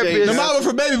therapist. The mama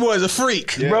from Baby Boy is a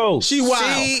freak. Bro, She wild.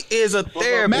 She is a Matter of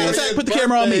therapist. fact, put the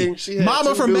camera on me. She had Mama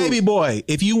two from dudes. Baby Boy.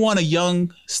 If you want a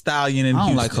young stallion in I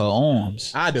don't Houston, like her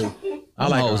arms. I do. I I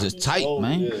like like her. is tight,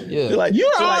 man. Yeah. Like, Your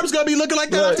like- arms gonna be looking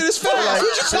like that Look, after this fast. like-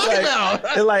 What you talking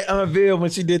about? It's like Unveiled when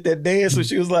she did that dance when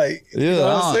she was like, you know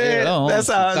what I'm saying? yeah,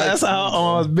 that's how her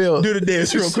arms built. Do the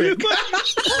dance real quick.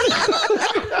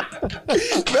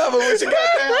 Remember when she got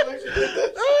down?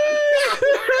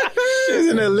 She's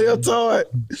in that leotard.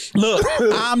 Look,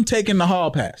 I'm taking the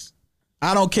hall pass.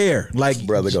 I don't care. Like,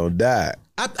 Brother gonna die.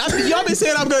 y'all been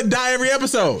saying I'm gonna die every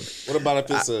episode. What about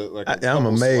if it's a like? I'm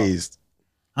amazed.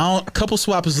 Couple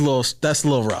swap is that's a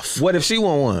little rough. What if she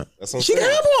want one? That's what I'm She can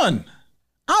saying. have one.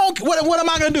 I don't. What am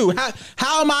I gonna do?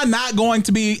 How am I not going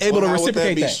to be able to How would that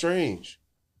reciprocate be that? strange?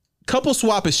 Couple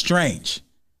swap is strange.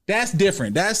 That's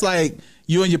different. That's like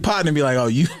you and your partner be like, oh,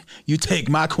 you take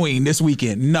my queen this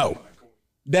weekend. No.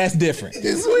 That's different.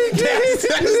 This weekend. That's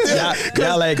different.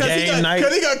 Y'all at game night?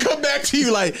 Because he gonna come back to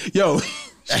you like, yo,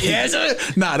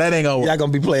 nah, that ain't gonna work. Y'all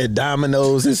gonna be playing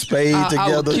dominoes and spades I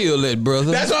would together. kill that,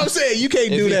 brother. That's what I'm saying. You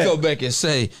can't if do he that. go back and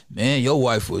say, man, your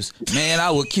wife was, man, I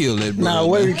would kill that, brother. Nah,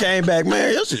 what if he came back,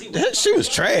 man? She was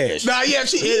trash. Nah, yeah,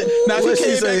 she What'd she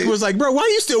came say? back and was like, bro, why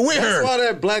you still with That's her? why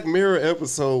that Black Mirror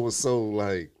episode was so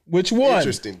like Which one?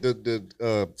 interesting.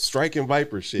 The striking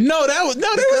Viper shit. No, that was gay.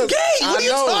 I What are you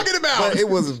know, talking about? But it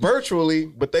was virtually,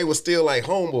 but they were still like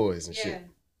homeboys and shit.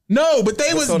 No, but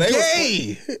they was So they was-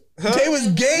 gay. They was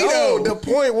gay No, though. the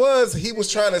point was he was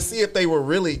trying to see if they were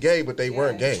really gay, but they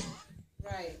weren't gay.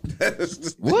 Right.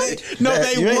 What? No,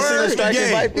 That- they you ain't seen the were Striking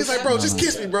gay. Vipers? He's like, bro, just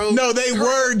kiss me, bro. No, they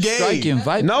were gay. Striking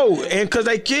Viper. No, and because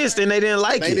they kissed and they didn't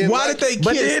like They it. didn't Why like did they kiss?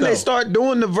 But then though? they start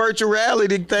doing the virtual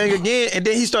reality thing again, and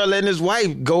then he started letting his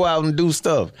wife go out and do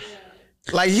stuff.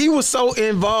 Like he was so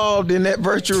involved in that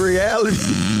virtual reality.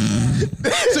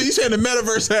 So you saying the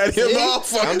metaverse had him all I'm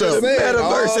fucked just up? saying,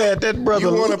 Metaverse had that brother.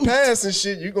 You want to pass and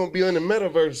shit, you gonna be on the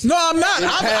metaverse. No, I'm not.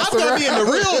 pass I'm gonna be in the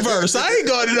around. real verse. I ain't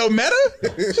going to no meta.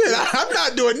 Shit, I'm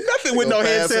not doing nothing with no Gonna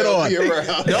pass headset out, on. be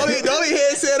around. The only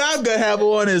headset I'm gonna have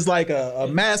on is like a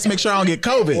mask, make sure I don't get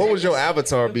COVID. What would your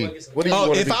avatar be? What do you Oh,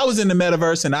 want to if be? I was in the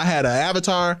metaverse and I had an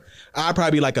avatar, I'd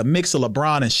probably be like a mix of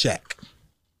LeBron and Shaq.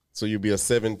 So you'd be a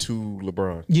 7'2"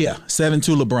 LeBron. Yeah,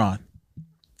 7'2" LeBron.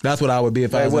 That's what I would be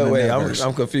if I was in the metaverse.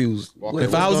 I'm confused.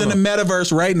 If I was in the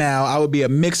metaverse right now, I would be a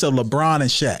mix of LeBron and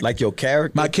Shaq. Like your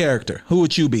character? My character. Who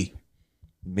would you be?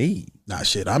 Me. Nah,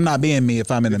 shit. I'm not being me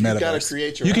if I'm in the metaverse. You gotta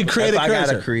create your You can create if a I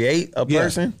character. gotta create a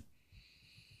person?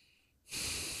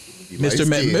 Mr.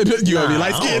 You gonna be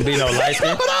light I don't skinned? be no light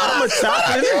skin. I'm a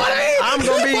chocolate. I'm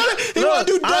gonna be. He wanna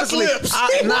do duck honestly, lips.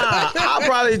 I'll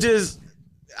probably just.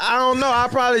 I don't know. I'll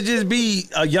probably just be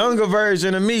a younger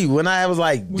version of me when I was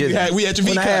like, We had your V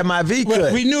when cut. I had my V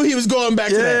cut. We knew he was going back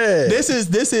to that. Yeah. This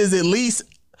is at least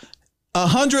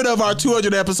 100 of our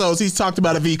 200 episodes. He's talked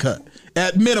about a V cut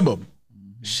at minimum.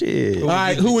 Shit. All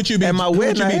right, who would you be? At my Who would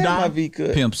wedding, you I be, had my Dom? V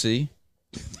cut. Pimp C.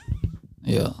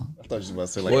 Yeah. I thought you was about to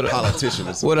say like a politician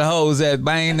or something. Where the hoes at,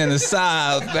 banging in the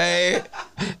South, man.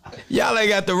 Y'all ain't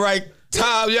got the right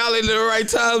time. Y'all ain't in the right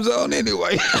time zone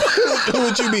anyway. Who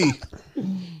would you be?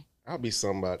 I'll be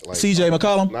somebody like CJ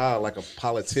McCollum? Nah, like a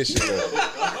politician.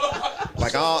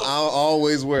 Like I'll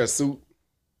always wear a suit.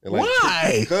 And like,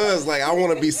 Why? Because like I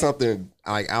want to be something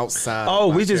like outside. Oh, of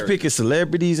my we just character. picking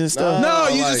celebrities and stuff? No,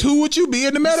 you like- just who would you be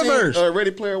in the metaverse?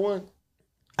 Ready Player One.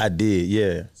 I did,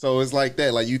 yeah. So it's like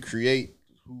that. Like you create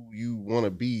who you want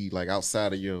to be like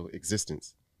outside of your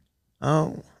existence.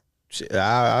 Shit,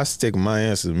 I stick with my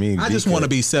answer to me. I just want to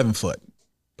be 7 foot,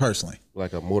 personally.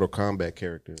 Like a Mortal Kombat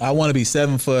character. I want to be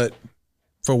 7 foot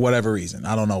for whatever reason.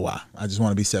 I don't know why. I just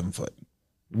want to be 7 foot.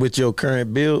 With your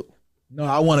current build? No,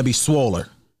 I want to be swoller.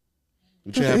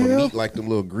 Would you have a meat like them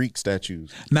little Greek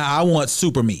statues? Nah, I want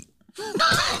super meat.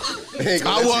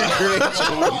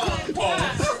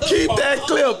 Keep that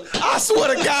clip. I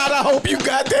swear to God, I hope you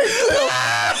got that clip.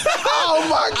 Oh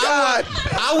my God.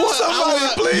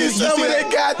 Somebody please tell me they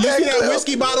got You that see that clip.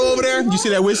 whiskey bottle over there? You see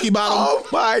that whiskey bottle? Oh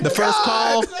my God. The first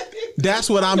call? That's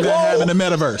what I'm going to have in the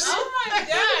metaverse. Oh my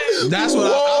gosh. That's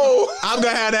what Whoa. I'm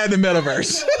going to have that in the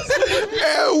metaverse.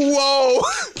 And whoa.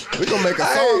 We're gonna make a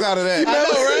song out of that. I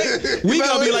know, right? We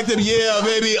going to be like them, yeah,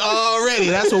 baby, already.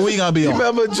 That's what we going to be on.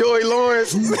 Remember Joey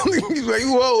Lawrence? He's like,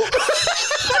 whoa.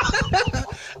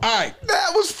 All right.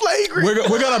 That was flagrant.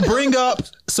 We're going to bring up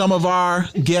some of our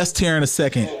guests here in a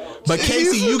second. But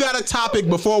Casey, you got a topic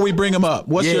before we bring them up.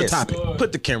 What's your Yes. topic?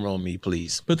 Put the camera on me,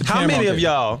 please. Put the How camera many on of me.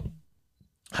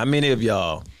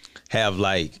 y'all have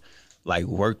like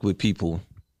worked with people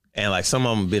and like some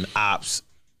of them been ops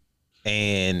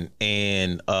and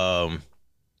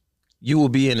you will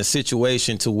be in a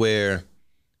situation to where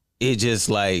it just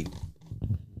like,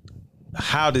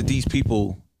 how did these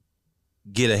people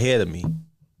get ahead of me?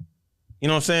 You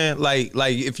know what I'm saying? Like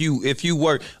if you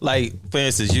work, like for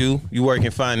instance, you work in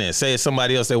finance. Say it's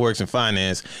somebody else that works in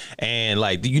finance, and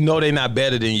like you know they're not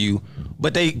better than you,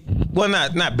 but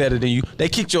not better than you. They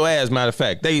kicked your ass. Matter of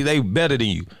fact, they better than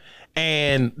you,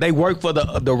 and they work for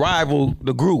the rival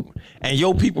group, and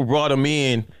your people brought them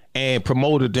in and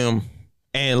promoted them,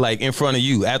 and like in front of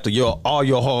you after all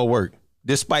your hard work,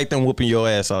 despite them whooping your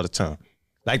ass all the time.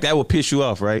 Like that would piss you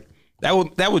off, right?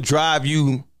 That would drive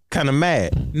you kind of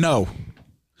mad. No.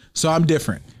 So I'm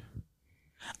different.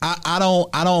 I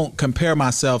don't compare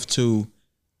myself to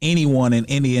anyone in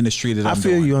any industry that I'm I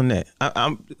feel doing. you on that.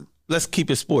 Let's keep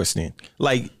it sports then.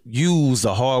 Like you was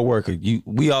a hard worker.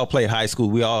 We all played high school.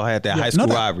 We all had that high school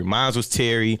rivalry. Mine was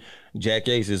Terry. Jack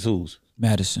Ace is whose?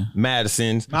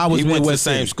 Madison's. I was he went to the Midwest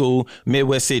same City. school,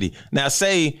 Midwest City. Now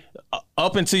say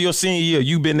up until your senior year,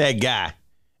 you've been that guy,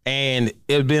 and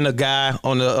it's been a guy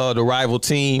on the rival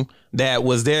team that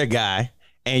was their guy.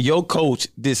 And your coach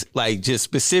just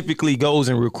specifically goes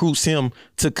and recruits him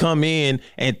to come in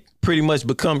and pretty much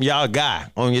become y'all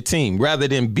guy on your team. Rather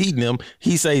than beating him,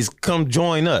 he says, come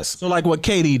join us. So like what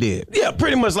KD did. Yeah,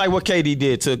 pretty much like what KD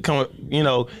did to come,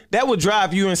 that would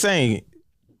drive you insane.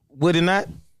 Would it not?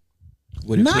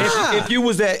 Nah. If you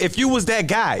was that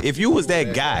guy, If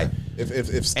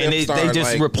Steph And they started,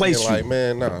 just like, replace being you. like,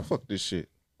 man, nah, fuck this shit.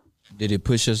 Did it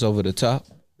push us over the top?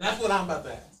 That's what I'm about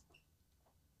to ask.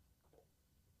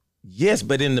 yes,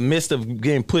 but in the midst of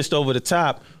getting pushed over the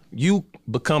top, you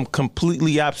become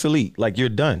completely obsolete. Like you're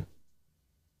done.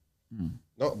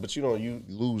 No, but you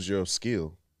lose your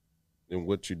skill in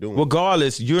what you're doing.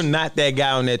 Regardless, you're not that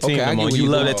guy on that team Okay, I no more. get where You you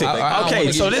love going. that team. I don't Okay,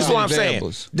 wanna so give this you is what I'm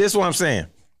examples. saying. This is what I'm saying.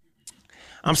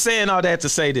 I'm saying all that to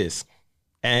say this,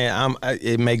 and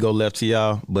it may go left to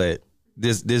y'all, but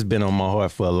this been on my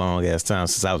heart for a long ass time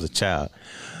since I was a child.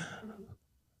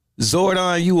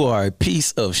 Zordon, you are a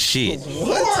piece of shit. Who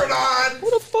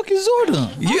the fuck is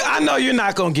Zordon? I know you're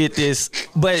not gonna get this,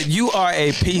 but you are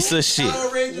a piece of shit.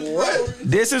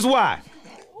 This is why.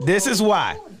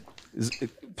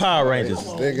 Power Rangers.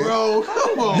 Bro,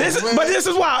 come on. But this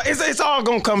is why. It's all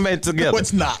gonna come back together.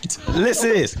 What's not? Listen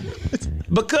to this.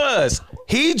 Because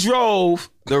he drove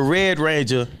the Red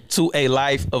Ranger to a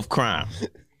life of crime.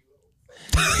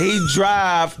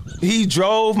 He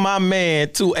drove my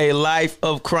man to a life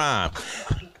of crime.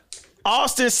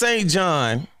 Austin St.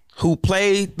 John, who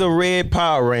played the Red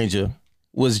Power Ranger,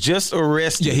 was just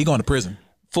arrested. Yeah, he going to prison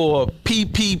for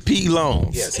PPP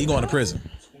loans. Yes, he going to prison.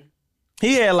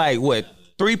 He had like what,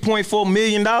 $3.4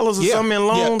 million or something in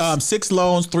loans? Yeah, 6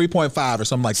 loans, 3.5 or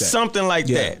something like that. Something like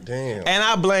that. Damn. And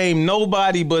I blame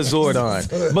nobody but Zordon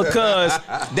because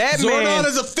that Zordon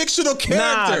is a fictional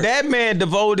character. that man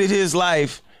devoted his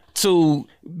life to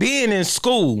being in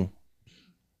school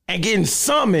and getting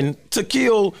summoned to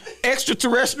kill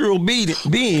extraterrestrial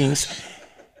beings,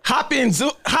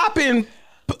 hopping,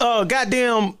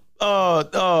 goddamn,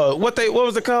 what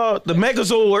was it called? The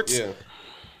Megazords. Yeah.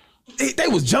 They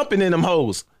was jumping in them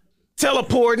hoes,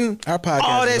 teleporting, Our podcast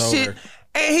all that is shit. over.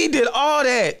 And he did all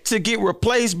that to get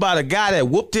replaced by the guy that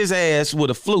whooped his ass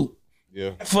with a flute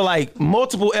Yeah. for like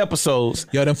multiple episodes.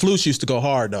 Yo, them flutes used to go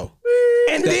hard though.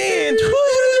 And then,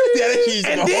 He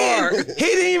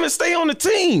didn't even stay on the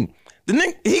team. The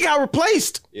nigga, he got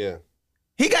replaced. Yeah.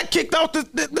 He got kicked off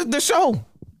the show.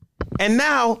 And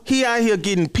now he out here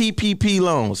getting PPP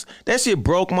loans. That shit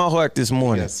broke my heart this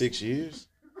morning. Got 6 years.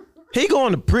 He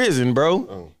going to prison, bro.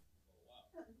 Oh.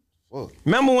 Whoa.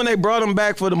 Remember when they brought him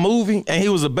back for the movie and he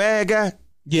was a bad guy?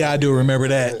 Yeah, I do remember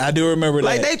that.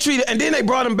 Like they treated, and then they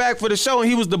brought him back for the show and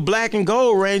he was the black and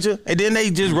gold ranger, and then they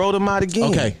just wrote him out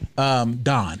again. Okay,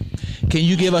 Don, can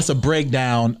you give us a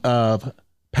breakdown of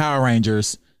Power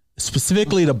Rangers,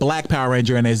 specifically the Black Power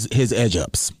Ranger and his edge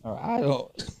ups?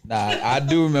 I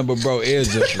do remember, bro. It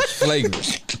was just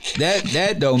flagrant.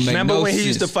 That don't make Remember no when he sense.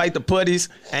 used to fight the putties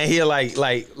and he'll they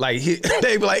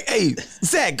be like, "Hey,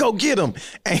 Zach, go get him,"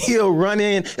 and he'll run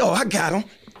in. Oh, I got him.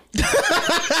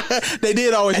 They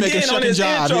did always And make a then on shucking his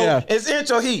job. intro, his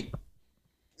intro, he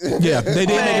Yeah, they did make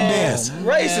him dance.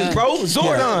 racist, bro.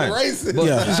 Zordon, Racist.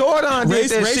 Yeah. Zordon did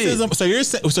that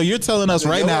Racism. So you're telling us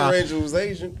right Yellow now. Ranger was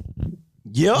Asian. shit.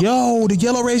 Yep. Yo, the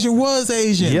Yellow Ranger was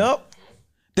Asian. Yep.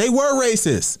 They were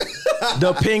racist.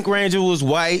 The Pink Ranger was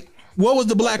white, What was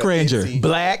the Black Ranger?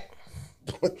 black.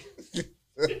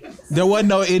 There wasn't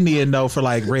no Indian though for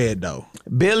like red though.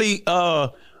 Billy,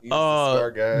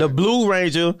 star guy. the Blue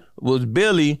Ranger was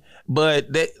Billy,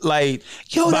 but that like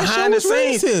Yo, that show was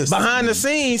racist. behind the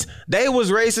scenes, they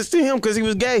was racist to him because he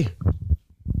was gay.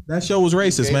 That show was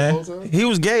racist, man. He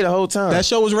was gay the whole time. That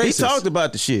show was racist. He talked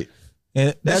about the shit.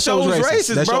 And That show was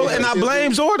racist, That show bro, was and I racist.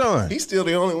 blame Zordon. He's still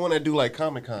the only one that do like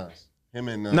Comic Cons. Him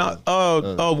and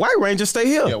White Ranger stay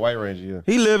here. yeah, White Ranger. Yeah,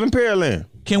 He live in Pearland.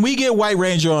 Can we get White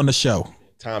Ranger on the show?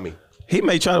 Tommy. He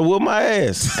may try to whoop my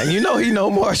ass, and you know he know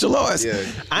martial arts. Yeah,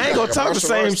 I ain't gonna talk the Martial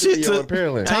same arts shit studio to in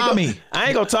Pearland. Tommy. I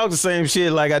ain't gonna talk the same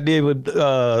shit like I did with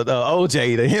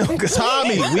OJ to him.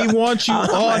 Tommy, we want you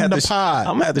on the pod.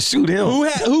 I'm gonna have to shoot him.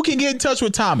 Who can get in touch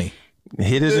with Tommy?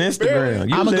 Hit his Instagram.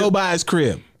 You I'm gonna live- go by his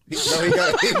crib. No, he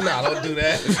got. Nah, don't do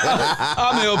that.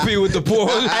 I'm LP with the poor.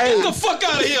 Hey. Get the fuck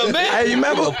out of here, man. Hey, you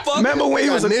remember when he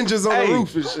Got was a ninjas on the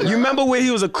roof and shit. You remember when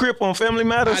he was a Crip on Family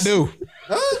Matters? I do.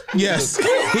 Yes,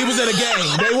 he was in a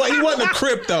gang. He wasn't a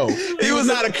Crip though. He was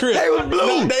not a Crip. They was blue.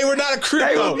 No, they were not a Crip.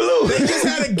 They though. was blue. They just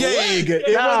had a gang.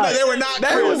 They were not. They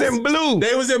Crips. was in blue.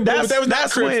 They was in blue. But they was not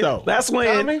that's Crips when, though. That's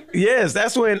when. Tommy? Yes,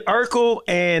 that's when Urkel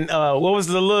and what was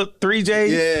the little 3J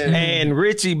Yeah. and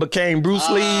Richie became Bruce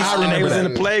Lee, and they remember was in that.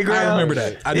 the playground. I remember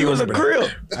that. I do he was a remember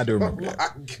Crip. that. I do remember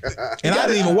that. And I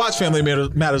didn't even watch Family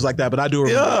Matters like that, but I do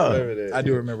remember. Yeah. That. I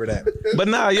do remember that. But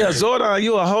nah, yeah, Zordon,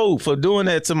 you a hoe for doing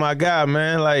that to my guy,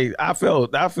 man. Like I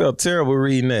felt terrible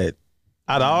reading that.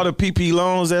 Out of all the PP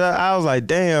loans that I was like,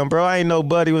 damn, bro, I ain't know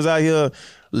Buddy was out here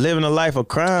living a life of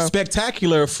crime.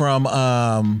 Spectacular from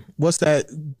what's that?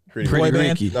 Pretty boy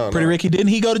band? Ricky. No, Pretty Ricky. Didn't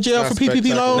he go to jail Not for PPP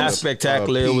Spectacular. loans? Not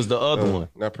Spectacular, it was the other one.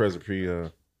 Not President Pre.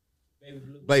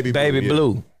 Baby Baby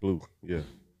Blue. Blue. Yeah.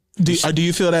 Do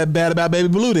you feel that bad about Baby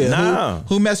Blue then? Nah.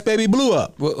 Who messed Baby Blue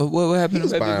up? What happened He to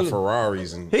was Baby buying Blue?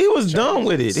 Ferraris and He was done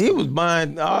with it. He was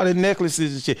buying all the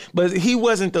necklaces and shit. But he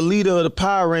wasn't the leader of the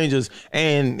Power Rangers,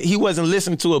 and he wasn't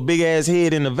listening to a big ass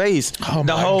head in the vase the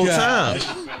my whole God.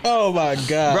 time. Oh my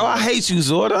God. Bro, I hate you,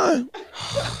 Zordon.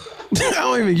 I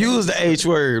don't even use the H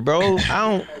word, bro. I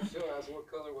don't.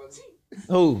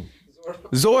 Who?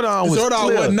 Zordon was Zordon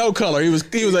clear. wasn't no color. He was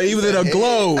in a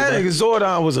globe. That nigga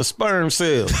Zordon was a sperm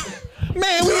cell.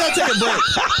 Man, we gotta take a break.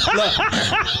 Look.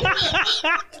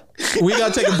 We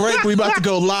gotta take a break. We about to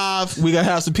go live. We gotta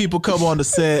have some people come on the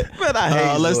set. Man, I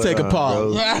hate Let's Zordon, take a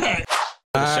pause. bro.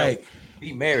 All right.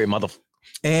 Be married, motherfucker.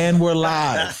 And we're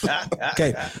live.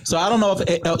 Okay. So I don't know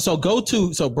if so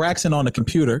Braxton on the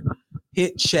computer,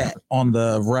 hit chat on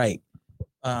the right.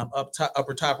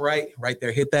 upper top right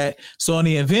there. Hit that. So in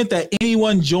the event that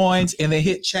anyone joins and they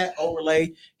hit chat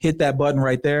overlay, hit that button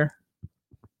right there.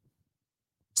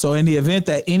 So in the event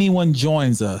that anyone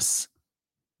joins us,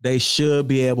 they should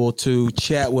be able to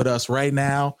chat with us right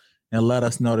now and let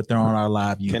us know that they're on our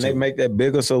live YouTube. Can they make that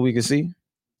bigger so we can see?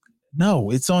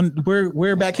 No, it's on.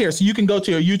 We're back here, so you can go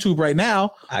to your YouTube right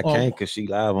now. I can't because she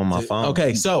live on my phone.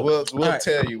 Okay, so We'll right,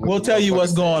 tell you. We'll tell you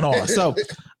what's going on. So,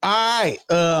 all right,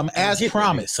 as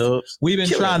promised, we've been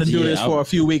trying to do this for a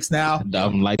few weeks now,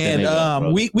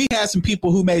 and we had some people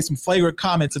who made some flagrant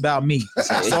comments about me.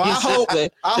 So I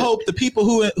hope the people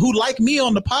who like me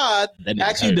on the pod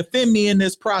actually defend me in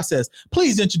this process.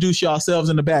 Please introduce yourselves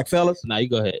in the back, fellas. Nah, you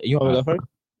go ahead. You want me to go first?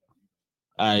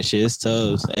 All right, shit, it's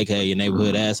Tubbs, a.k.a. your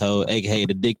neighborhood asshole, a.k.a.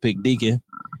 the dick pic deacon,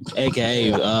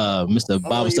 a.k.a. Mr.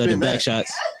 Bible study backshots.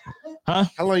 Huh?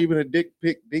 How long you been a dick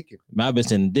pic deacon? I've been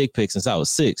sending dick pics since I was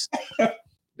 6.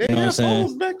 They You know what I'm had saying?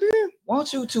 phones back then. Why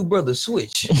don't you two brothers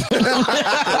switch?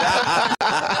 I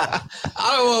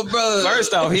don't want brothers.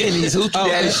 First off, he in these hoochie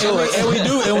daddy shorts. and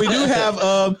we do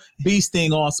have Bee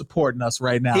Sting on supporting us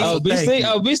right now. So Bee Sting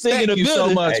in the thank you so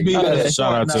building. much, Hey, Bee.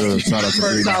 Shout out to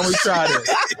First time we tried it.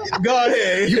 Go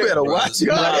ahead. You better watch it.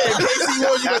 Go ahead. Casey,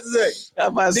 what you about to say?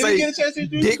 I'm about to Did say, we get a chance to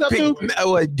introduce dick yourself pic. too?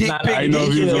 Dick Nah, pic. I know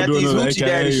he He was got gonna do these another hoochie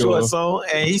daddy AKA shorts on,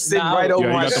 and he's sitting Nah, right over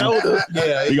yeah, my he got shoulder.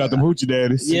 Yeah, You got them hoochie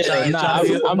daddies. Yeah, trying nah,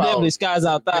 to I'm definitely skies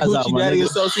out, thighs out, Gucci my Daddy nigga.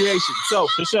 Association. So,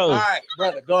 For sure. all right,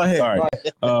 brother, go ahead.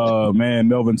 All right. Man,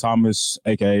 Melvin Thomas,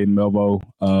 aka Melvo.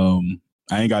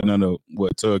 I ain't got none of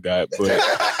what Tug got, but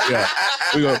yeah,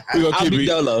 we gonna I'll keep be it.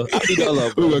 dolo. We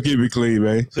Bro. gonna keep it clean,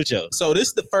 man. For sure. So this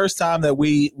is the first time that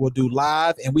we will do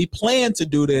live, and we plan to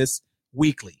do this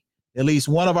weekly. At least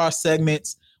one of our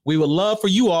segments. We would love for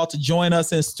you all to join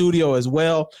us in studio as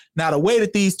well. Now, the way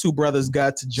that these two brothers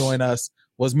got to join us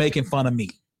was making fun of me,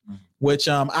 which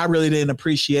I really didn't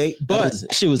appreciate. But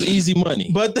She was easy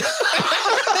money. but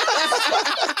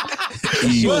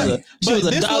She was a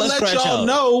this will dollar let scratch y'all out.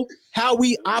 know how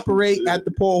we operate at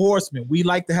the Poor Horseman. We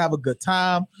like to have a good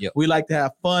time. Yep. We like to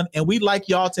have fun, and we like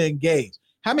y'all to engage.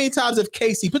 How many times have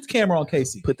Casey put the camera on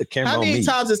Casey? Put the camera How on many me.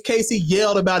 times has Casey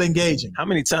yelled about engaging? How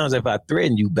many times have I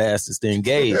threatened you bastards to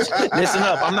engage? Listen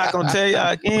up. I'm not going to tell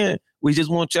y'all again. We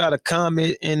just want y'all to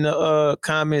comment in the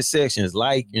comment sections,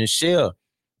 like and share.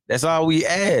 That's all we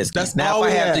ask. That's now, all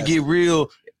if I we have ask. to get real,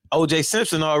 OJ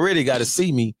Simpson already got to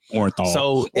see me. Orenthal.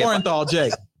 So if Orenthal J.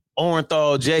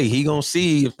 Orenthal J, he gonna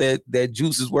see if that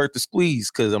juice is worth the squeeze.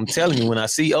 Cause I'm telling you, when I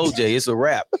see OJ, it's a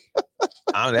wrap.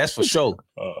 That's for sure.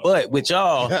 But with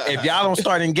y'all, if y'all don't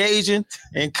start engaging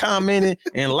and commenting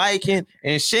and liking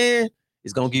and sharing,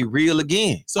 it's gonna get real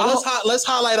again. So let's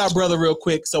highlight our brother real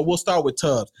quick. So we'll start with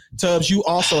Tubbs. Tubbs, you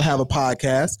also have a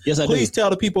podcast. Yes, I Please do. tell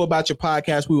the people about your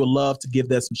podcast. We would love to give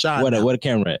that some shine. What a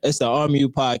camera. It's the RMU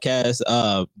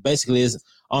podcast. Basically, it's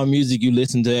all music you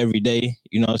listen to every day.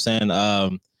 You know what I'm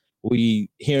saying? We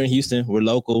here in Houston, we're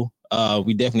local.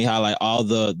 We definitely highlight all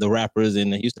the rappers in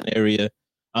the Houston area.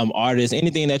 Artists,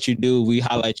 anything that you do, we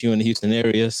highlight you in the Houston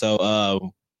area.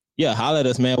 So yeah, holler at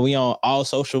us, man. We on all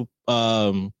social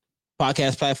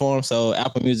podcast platforms. So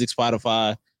Apple Music,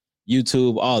 Spotify,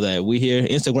 YouTube, all that. We here.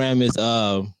 Instagram is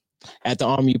at the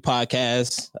RMU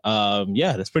podcast.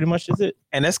 Yeah, that's pretty much just it.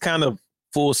 And that's kind of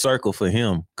full circle for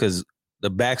him, because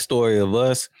the backstory of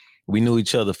us, we knew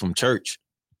each other from church.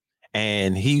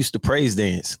 And he used to praise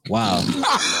dance. Wow.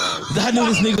 I knew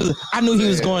this nigga. I knew he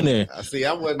was going there. I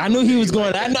knew he was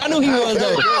going there. I knew he was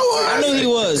though. I knew he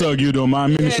was. So you doing my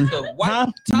ministry? Huh?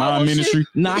 My ministry?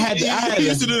 No, I had He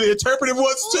used to do the interpretive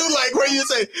ones too, like where you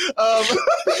say, y'all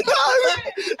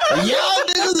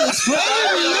niggas is crazy.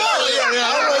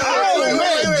 Oh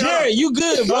man, Jerry, you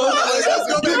good, bro? Let's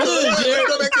go back, You good, Jerry? let's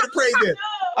go back to the praise dance.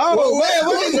 Oh man,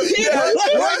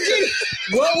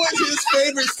 What was his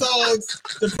favorite songs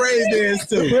to praise dance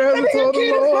to?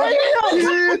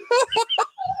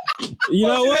 You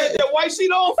know what? That white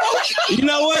sheet on. You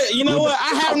know what? You know what?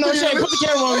 I have no shame. Put the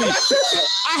camera on me.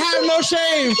 I have no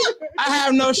shame. I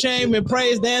have no shame in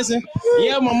praise dancing.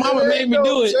 Yeah, my mama made me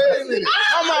do it.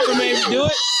 My mama made me do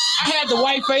it. I had the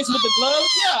white face with the gloves.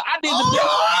 Yeah, I did the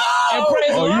and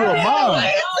praise. Oh, you a mom?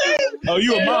 Oh,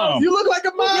 you a mom? You look like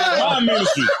a mom. Mom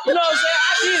ministry. You know what I'm saying?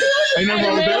 I did it. Ain't nothing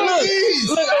wrong with Man, that.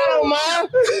 look, I don't mind.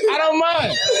 I don't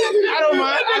mind. I don't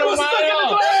mind. I don't mind at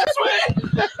all.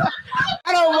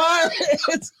 I don't mind.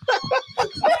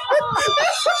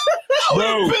 Bro,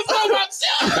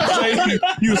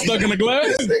 You was stuck in the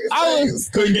glass? I was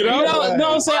Couldn't get out?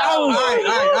 No, I'm saying I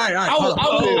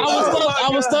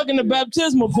was stuck in the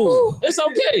baptismal pool. It's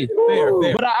okay. Fair.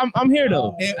 But I'm here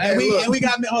though. And we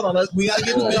got hold on. We got to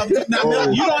get to Melvin. Now,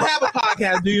 Melvin, you don't have a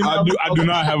podcast, do you? I do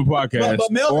not have a podcast.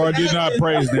 But Melvin or I did not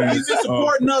praise them. He's been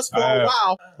supporting us for a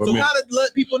while. So how to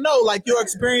let people know, like, your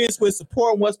experience with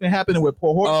support and what's been happening with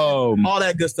Poor Horse, all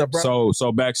that good stuff, bro.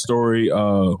 So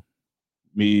backstory,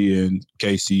 me and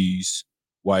Casey's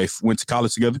wife went to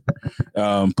college together,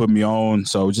 put me on.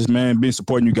 So just, man, been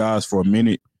supporting you guys for a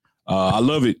minute. I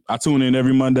love it. I tune in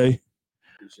every Monday.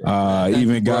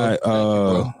 Even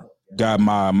got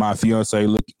my fiance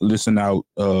listen out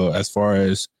as far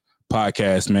as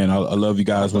podcasts, man. I love you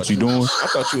guys. What you doing? I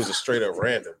thought you was a straight up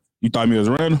random. You thought me was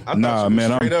random? Nah,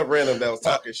 man. Straight up random that was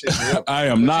talking shit. I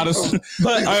am not a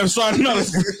straight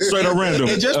up random.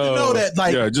 And just to know that,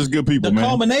 like, just good people, the man.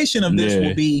 culmination of this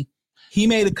will be, he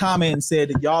made a comment and said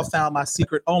that y'all found my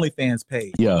secret OnlyFans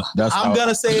page. Yeah, I'm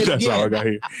gonna say it that's again. all I got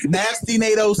here. Nasty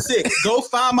Nate 06. Go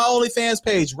find my OnlyFans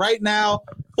page right now.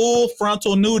 Full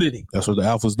frontal nudity. That's what the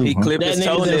alphas do. He clipped That his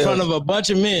nigga's in front toenails. of a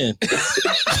bunch of men.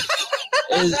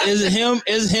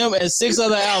 Is him and 6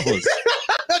 other alphas.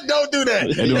 Don't do that.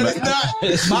 They doing That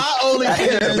is not my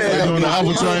OnlyFans. They doing the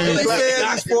alpha train.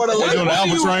 OnlyFans is for the They doing the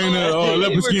alpha train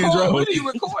leopard skin drove. Where do you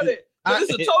record it?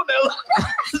 It's a toenail.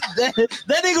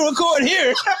 that nigga record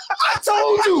here. I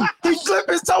told you. He clipped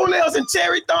his toenails and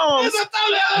cherry thumbs.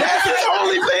 That's his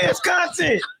OnlyFans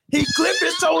content. He clipped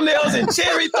his toenails and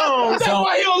cherry thumbs. That's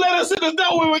why he don't let us in the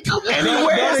door when we come. And he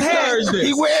wears hat.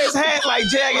 He wears hat like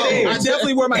Jagged Edge. I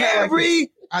definitely wear my hat like this.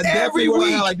 I definitely wear my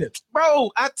hat like this.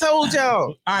 Bro, I told y'all.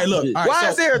 All right, look. All right, Why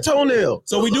is there a toenail?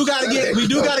 So we do gotta get.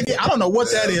 I don't know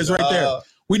what that is right there.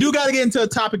 We do gotta get into a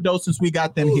topic though, since we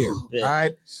got them here. Yeah. All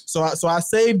right. So I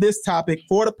saved this topic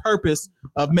for the purpose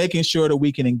of making sure that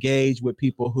we can engage with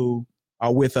people who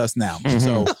are with us now.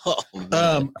 So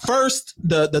first,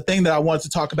 the thing that I wanted to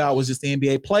talk about was just the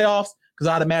NBA playoffs, because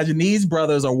I'd imagine these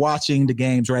brothers are watching the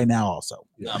games right now also.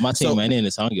 Nah, my team ain't in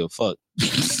this. I don't give a fuck.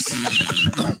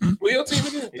 Where your team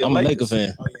again? I'm a Laker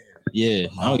fan. Yeah,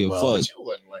 I don't give a fuck. You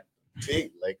wasn't like a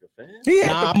big Laker fan.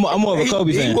 Nah, I'm more of a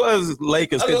Kobe fan. He was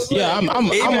Lakers. Yeah, I'm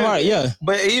right. Yeah,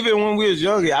 But even when we was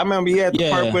younger, I remember he had the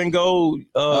purple and gold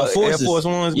Air Forces. Force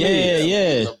Ones.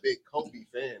 Yeah. I'm a big Kobe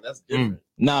fan. That's different.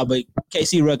 Nah, but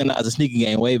KC recognized the sneaker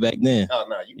game way back then. Oh,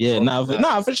 no, you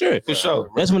Yeah, for sure. For sure.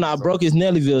 That's when I broke his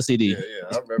Nellyville CD. Yeah,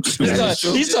 I remember.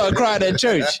 He started crying at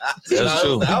church. That's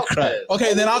true.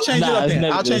 Okay, then I'll change it up then.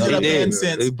 I'll change it up then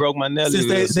since He broke my Nelly.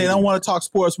 they don't want to talk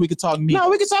sports, we could talk Migos. No,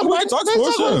 we can talk about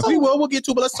sports, We will. We'll get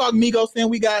to it, but let's talk Migos then.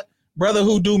 We got brother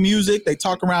who do music. They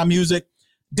talk around music.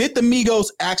 Did the Migos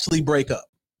actually break up?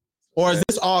 Or is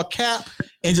this all cap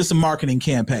and just a marketing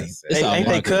campaign? Ain't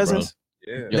they cousins?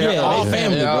 Yeah. They're all they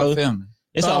family, bro. Family.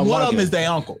 It's all one of them marketing. is their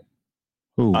uncle.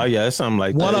 Who? Oh yeah, it's something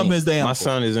like that. One of them is their My uncle.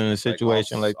 son is in a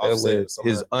situation like that Offset where or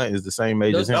something. his aunt is the same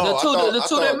age as him. The No,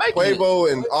 two that make it.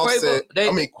 Quavo and Offset. they-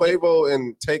 Quavo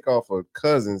and Takeoff are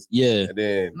cousins, Yeah. and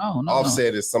then No.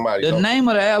 Offset is somebody. The else. name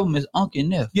of the album is Uncle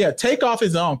Neff. Yeah, Takeoff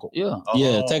is the uncle. Yeah.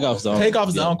 Yeah, Takeoff's the Takeoff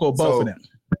is the uncle of both of them.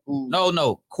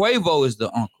 No. Quavo is the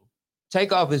uncle.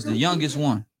 Takeoff is the youngest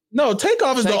one. No,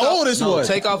 Takeoff is the oldest one.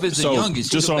 Takeoff is the So youngest.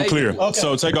 just He's so the I'm baby. clear, Okay.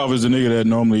 so Takeoff is the nigga that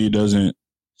normally doesn't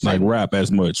like rap as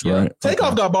much, Yeah. right?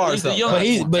 Takeoff got bars He's the though.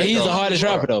 youngest. But he's the hardest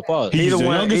rapper though. Pause. He's the one.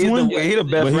 youngest He's one, he the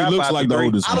best but he rapper looks out like the three.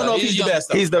 oldest I don't one. know if he's the best.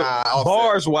 Though. He's the Offset.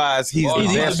 bars wise. He's the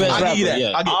He's best. the best I give you rapper. that.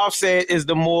 Yeah. I give- Offset is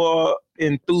the more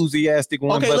enthusiastic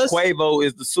one, Okay, but let's- Quavo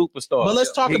is the superstar. But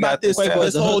let's talk He about got the this style.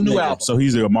 this whole new nigga. album. So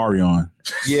he's a Omarion.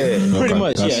 Yeah. Pretty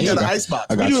much, gotcha. yeah. He He got an got- icebox.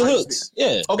 I We got do you. the hooks.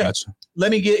 Yeah. Okay, Gotcha.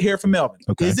 let me get here from Melvin.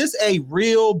 Okay. Is this a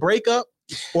real breakup,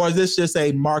 or is this just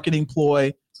a marketing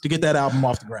ploy to get that album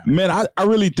off the ground? Man, I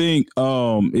really think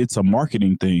it's a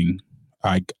marketing thing.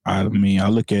 I mean, I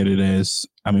look at it as,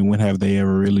 I mean, when have they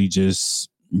ever really just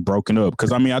broken up?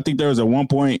 Because I mean, I think there was at one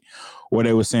point where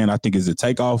they were saying, I think is it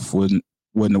Takeoff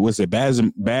was it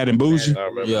Bad and Bougie? I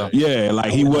remember Yeah. that. Yeah,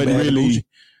 like he wasn't Bad and really. Bougie.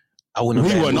 I wouldn't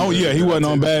have He wasn't on. Yeah, he wasn't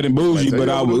on Bad and Bougie, but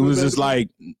it was just like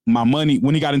my money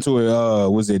when he got into it.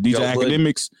 Was it DJ Joe Budden.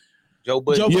 Academics? Joe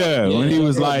Budden. Joe Yeah, when he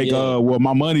was like, Yeah. well,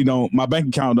 my bank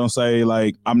account don't say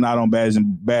like I'm not on Bad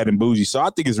and Bougie. So I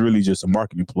think it's really just a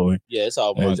marketing ploy. Yeah, it's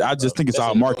all I marketing. just think it's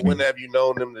all But marketing. when have you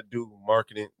known them to do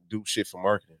marketing do shit for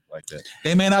marketing like that.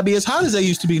 They may not be as hot as they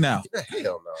used to be now.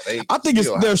 Hell no. I think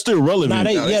they're still relevant. Nah,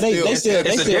 they still It's a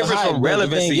difference hot, from but the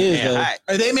relevancy thing is, and though, hot.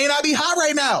 They may not be hot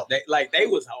right now. They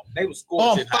was On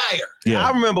scorching hot. fire. Yeah.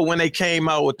 I remember when they came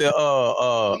out with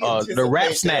the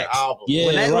rap snacks. Yeah,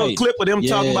 When that little right. clip of them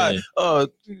talking Yeah. about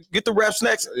get the rap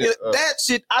snacks, Yeah, that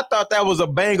shit, I thought that was a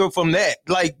banger from that.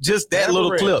 Like just that Dabba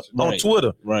little Ranch. clip on Right.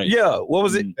 Twitter. Right. Yeah, what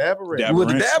was it? Dabba Ranch. Dabba With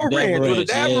the Ranch. Dabba Ranch. With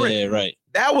the Dabba Ranch. Yeah, right.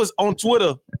 That was on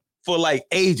Twitter for like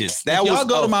ages. That If y'all was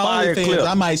go a to my fire OnlyFans, clip.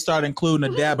 I might start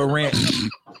including a Dabba Ranch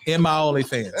in my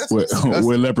OnlyFans. That's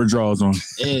With leopard draws on.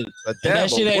 And a that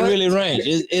shit ain't what? really ranch.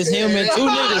 It's him and two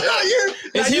niggas.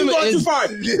 It's Now, you him. going too far.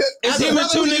 It's him and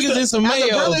two niggas and some As a mayo.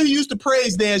 brother who used to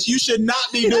praise dance, you should not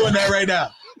be doing that right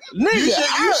now. Nigga,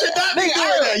 You should not be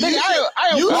doing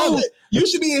that. You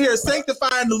should be in here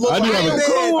sanctifying the Lord. I do have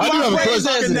a Praise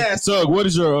question. fucking dance. Sug, what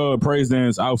does your praise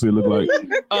dance outfit look like?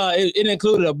 It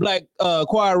included a black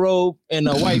choir robe and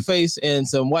a white face and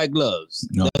some white gloves.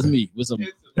 Okay. That's me with some.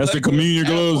 That's the communion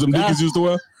gloves them deacons used to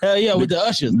wear? Hell yeah, with the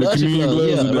ushers. The The usher communion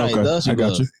gloves. gloves? Yeah, right. Okay, The usher I got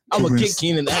gloves. you. I'm gonna kick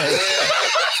Keenan ass.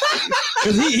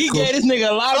 Cause he gave this nigga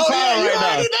a lot of power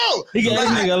right now. He gave this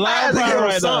nigga a lot of power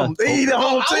right now. He the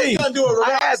whole I was team. gonna do it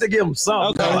I right. had to give him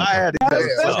something. Okay. I had to give him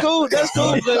That's something. cool. That's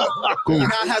cool. Cool. Now,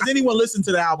 has anyone listened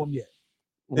to the album yet?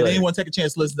 Did What? anyone take a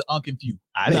chance to listen to Unc and Few?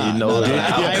 I didn't know Nah, that.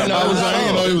 nah, Yeah, I I know it was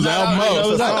didn't know it was album I know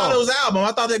it was out. I thought it was an album.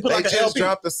 I thought they put They like an just LP.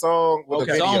 dropped the song with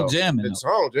Okay. a video. Song jamming. The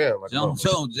song jam. Like, Jam.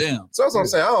 so Jam. that's what I'm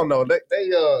saying. I don't know. They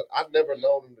I've never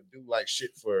known them to do like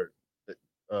shit for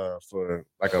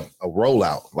like a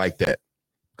rollout like that.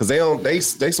 Cause they always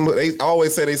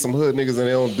say they some hood niggas and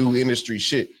they don't do industry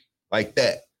shit like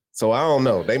that. So I don't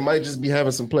know. They might just be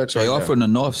having some pledge They right are now. from the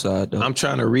north side, though. I'm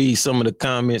trying to read some of the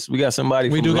comments. We got somebody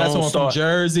We from do got Lone someone Star. from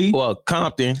Jersey. Well,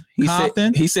 Compton.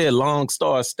 Compton? He said Long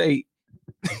Star State.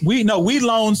 We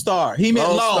Lone Star. He meant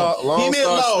Lone Lone. Star- Lone He meant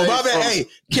Star Lone. My State bad. from Hey,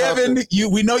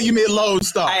 Kevin, we know you meant Lone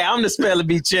Star. Hey, I'm the spelling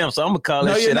bee champ, so I'm gonna call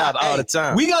No, that you're shit not. out all Hey, the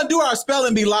time. We gonna do our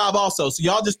spelling bee live also. So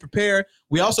y'all just prepare.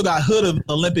 We also got Hood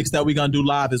Olympics that we gonna do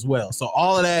live as well. So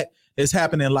all of that is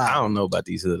happening I live. don't know about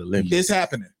these hood Olympics. It's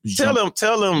happening. Tell them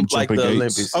like the Jumping gates.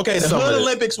 Olympics. Okay, the Some of Hood it.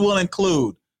 Olympics will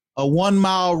include a 1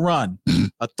 mile run,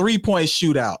 a 3-point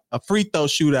shootout, a free throw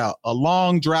shootout, a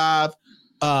long drive,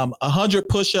 100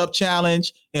 push-up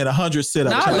challenge, and 100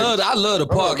 sit-up Now, challenge. I love the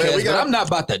Oh, man, podcast, we but got- I'm not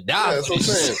about to die that's for what I'm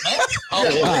this saying. shit, man.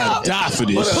 Oh, I die for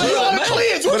this. But, Put it on the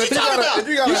cleanse. What But you if you talking gotta- about? if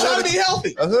you gotta You trying have to be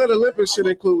healthy. A hood Olympics should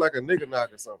include like a nigga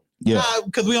knock or something. Yeah.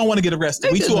 Because we don't want to get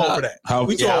arrested. We too old for that. How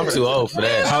We too Yeah, old I'm for too that. old for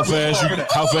that. how fast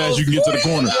you can get to the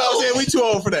corner? You know what I'm saying? We too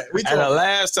old for that. We too And the old.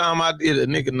 last time I did a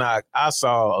nigga knock, I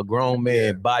saw a grown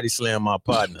man body slam my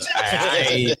partner.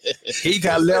 He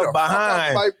got left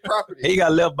behind. Like property. He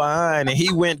got left behind, and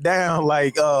he went down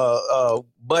like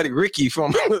Buddy Ricky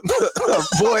from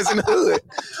Boys in the Hood.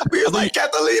 We was like,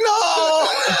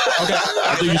 Catalino. Okay.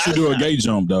 I think you should do a gate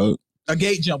jump, dog. A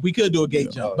gate jump. We could do a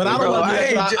gate jump, but I don't Bro, want to do I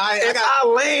ain't that. ju- I if got. I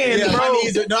land, Yeah,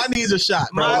 bro, I need a shot,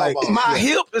 bro. my, Like, my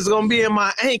hip is gonna be in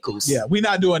my ankles. yeah, we're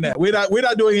not doing that. We're not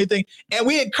doing anything, and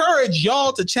we encourage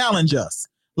y'all to challenge us.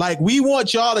 Like we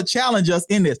want y'all to challenge us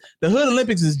in this. The Hood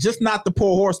Olympics is just not the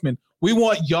poor horsemen. We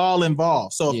want y'all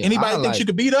involved. So if Yeah, anybody I thinks like- you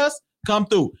could beat us, come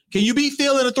through. Can you beat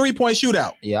Phil in a 3-point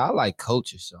shootout? Yeah, I like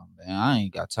coach or something, man. I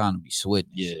ain't got time to be sweating.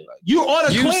 Yeah. Shit like You on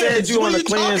a You cleanse. said you What on are the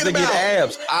cleanse to talking get about?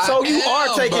 abs. So you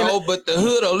are taking. bro, but the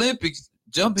Hood Olympics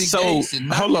jumping So, gates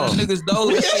and hold knocking on. niggas doors.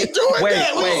 We and ain't shit. doing Wait,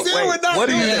 that. We wait, said wait. we're not What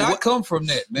do doing you- that. I come from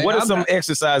that, man. What are I'm some not-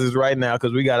 exercises right now?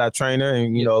 Because we got our trainer,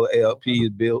 and you know, LP is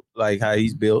built like how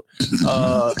he's built.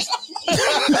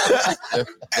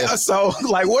 So,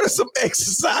 like, what are some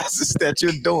exercises that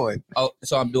you're doing? Oh,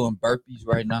 so I'm doing burpees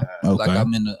right now. Okay. Like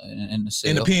I'm in the cell.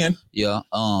 In the pen. Yeah.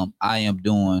 I am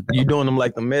doing. You doing them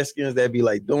like the Mexicans that be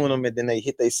like doing them and then they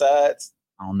hit their sides?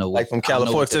 I don't know Like from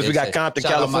California, since we got Compton,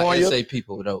 Shout out my California. SA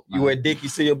people though. You wear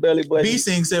Dickies to your belly button? B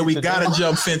Sing said we gotta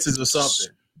jump fences or something.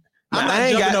 Nah,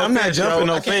 I'm not jumping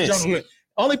no I can't fence. jump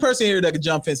Only person here that can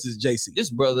jump fences is JC.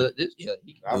 This brother, he can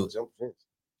I do was it. jumping fence.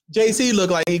 JC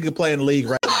looked like he could play in the league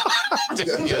right now.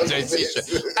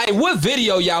 Hey, what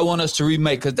video y'all want us to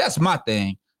remake? Because that's my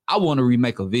thing. I want to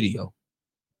remake a video.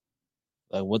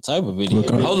 Like what type of video?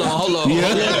 Look up. Hold on. Yeah.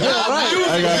 right.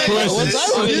 I got questions. What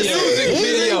type of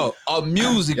video? A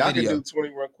music Y'all video. can do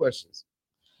 21 questions.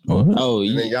 Oh,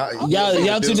 And then y'all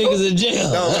two niggas in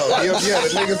jail. No,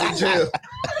 the niggas in jail.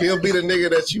 He'll be the nigga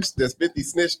that's 50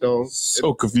 snitched on. So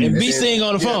And confused. B Sing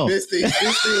on the phone.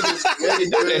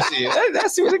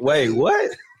 That's wait,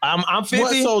 what? I'm 50.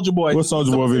 What Soldier Boy? What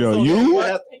Soulja Boy video? You?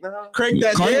 Crank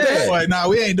that Crank shit. that. Boy, nah,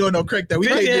 we ain't doing no crank that. We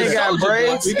can't 50 do ain't that. got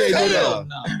braids. We can't do that. Hell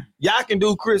no. Y'all can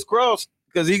do crisscross.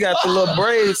 because he got the little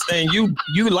braids, and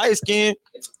you light skinned.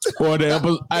 Or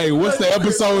hey, what's the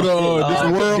episode of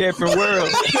Different World? Different World.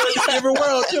 Different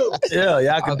world too. Yeah,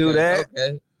 y'all can do that.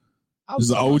 Okay. This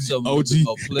is an OG.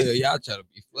 Player. Y'all try to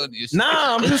be funny.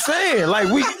 Nah, I'm just saying. Like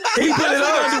he put it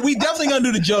on. We definitely gonna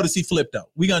do the Jodeci flip though.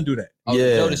 We gonna do that.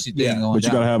 Yeah. Jodeci thing going But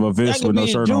you gotta have a vest That with could no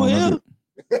be shirt Drew on. Hill.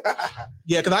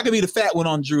 Yeah, because I could be the fat one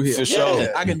on Drew Hill. For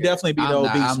sure. I can definitely be the I'm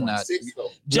obese not. one.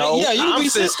 No, Yeah, you I'm be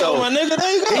Cisco, my nigga.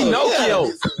 There you go. He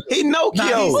Nokia. He Nah, he's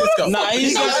Nokia. Cisco. Nah,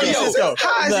 he's gotta be Cisco. Cisco.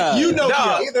 How is Nah. it? You know,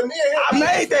 Dog, Either me or I him.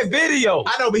 made that video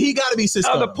I know, but he gotta be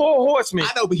Cisco. of the poor horseman.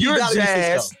 I know, but he You're gotta be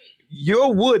Jazz. Cisco.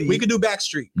 You're Woody. We could do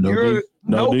Backstreet. You're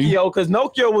No D. Nokia, because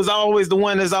Nokia was always the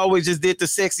one that's always just did the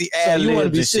sexy So ad you want to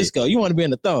libs be and shit. Cisco? You want to be in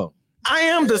the thumb? I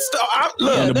am the star.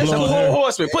 Look, And the that's the blonde poor hair.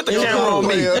 horseman. Put the It's camera cool. on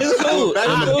me. It's cool. I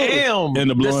am And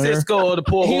the blonde hair. Cisco of the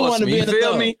poor He wanna horseman. be You in the feel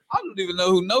thumb. me? I don't even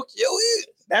know who Nokia is.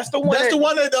 That's the one. That's the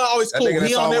one that always That cool. nigga He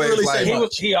that's don't never always really like- say He,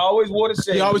 much. he always wore the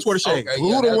shades. He always wore the shade. Okay, Who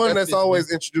yeah, the one that's that's always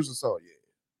introducing song?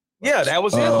 Yeah, that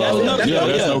was him. That's Nokia. Yeah,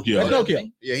 that's Yeah. Nokia. That's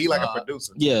Nokia. Yeah, he like a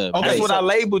producer. Yeah. Okay, That's what so- I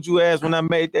labeled you as when I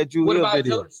made that Drew What Hill about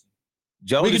video. Jodeci?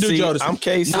 Jodeci, We can do Jodeci. I'm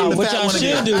Casey. Nah, the what fat y'all one should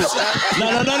again. do is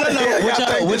no.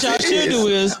 What y'all should do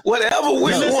is Whatever,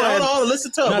 which Listen, hold one? on,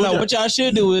 listen to him. no. What y'all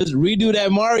should do is redo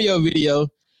that Mario video.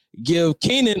 Give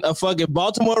Keenan a fucking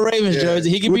Baltimore Ravens jersey.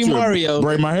 He can be Mario.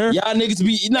 Braid my hair? Y'all niggas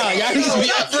be y'all niggas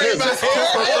be extra.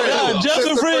 Just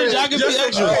for friends, y'all can be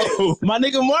extra. My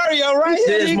nigga Mario right here.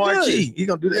 There's he Marquis. He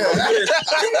gonna do that.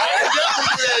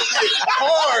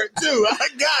 hard too. I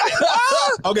got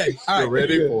it. Okay, all right.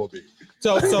 Ready for me.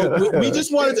 So we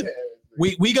just wanted to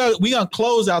we gonna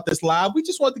close out this live. We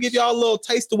just want to give y'all a little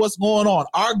taste of what's going on.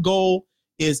 Our goal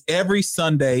is every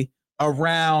Sunday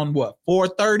around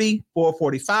 4:30,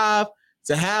 4:45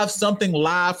 to have something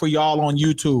live for y'all on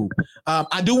YouTube.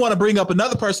 I do want to bring up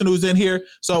another person who's in here.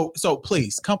 So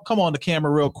please come on the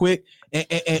camera real quick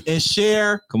and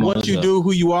share what you do,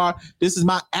 who you are. This is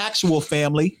my actual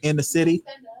family in the city.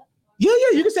 Yeah,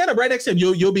 you can stand up right next to him.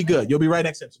 You'll be good. You'll be right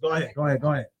next to him. So go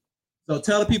ahead. So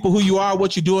tell the people who you are,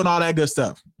 what you do, and all that good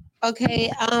stuff.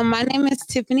 Okay, my name is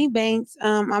Tiffany Banks.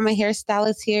 I'm a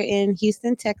hairstylist here in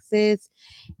Houston, Texas,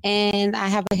 and I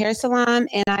have a hair salon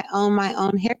and I own my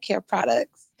own hair care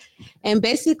products. And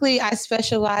basically, I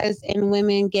specialize in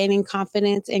women gaining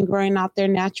confidence and growing out their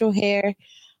natural hair.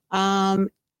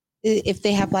 If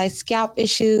they have like scalp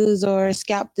issues or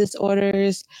scalp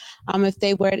disorders, if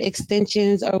they wear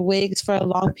extensions or wigs for a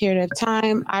long period of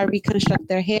time, I reconstruct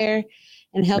their hair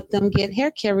and help them get hair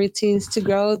care routines to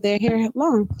grow their hair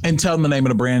long. And tell them the name of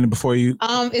the brand before you.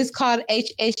 It's called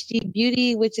HHG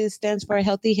Beauty, which stands for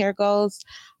Healthy Hair Goals.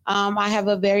 I have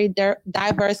a very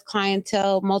diverse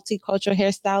clientele, multicultural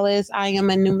hairstylist. I am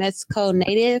a New Mexico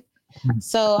native.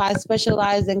 So I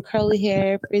specialize in curly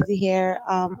hair, frizzy hair,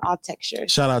 all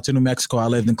textures. Shout out to New Mexico. I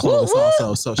lived in Clovis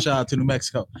also. So shout out to New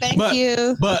Mexico. Thank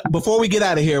you. But before we get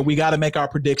out of here, we got to make our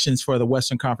predictions for the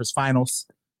Western Conference Finals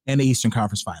and the Eastern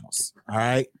Conference Finals. All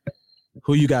right.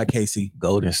 Who you got, Casey?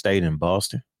 Golden State and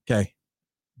Boston. Okay.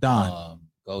 Don.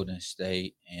 Golden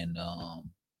State and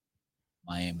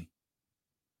Miami.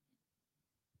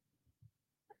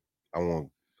 I want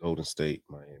Golden State,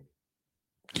 Miami.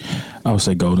 I would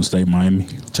say Golden State, Miami.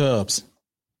 Tubbs.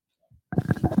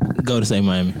 Go to say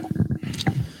Miami.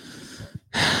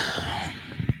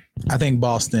 I think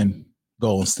Boston,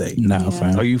 Golden State. Nah,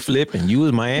 fam. Are you flipping? You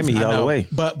was Miami I all the know. way.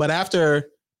 But after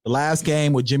the last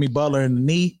game with Jimmy Butler in the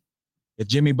knee, if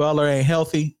Jimmy Butler ain't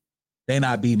healthy, they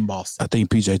not beating Boston. I think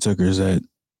PJ Tucker is that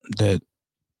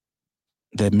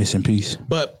missing piece.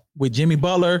 But with Jimmy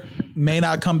Butler, may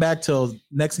not come back till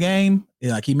next game.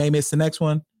 Like he may miss the next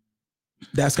one.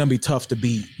 That's gonna be tough to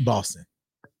beat Boston.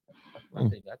 I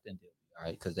think they'll be all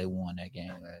right because they won that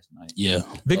game last night. Yeah.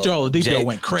 Victor Oladipo Jay-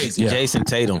 went crazy. Jason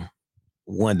Tatum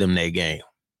won them that game.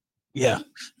 Yeah,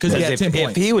 because he had 10 if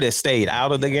points. he would have stayed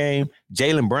out of the game,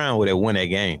 Jaylen Brown would have won that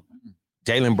game.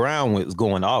 Jaylen Brown was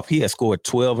going off. He had scored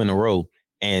 12 in a row.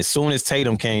 And as soon as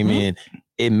Tatum came in,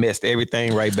 it messed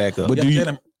everything right back up. But do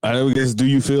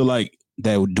you feel like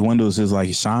that dwindles his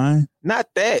like shine? Not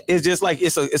that. It's just like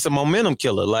it's a momentum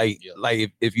killer. Like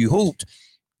if you hooped,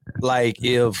 like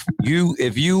if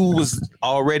you was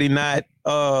already not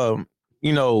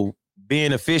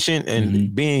being efficient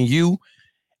and being you,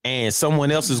 and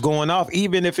someone else is going off,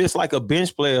 even if it's like a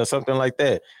bench player or something like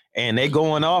that, and they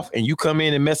going off and you come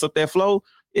in and mess up that flow,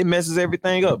 it messes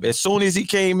everything up. As soon as he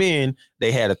came in,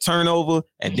 they had a turnover,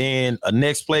 and then a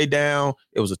next play down,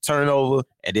 it was a turnover,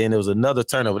 and then there was another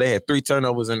turnover. They had 3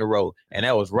 turnovers in a row, and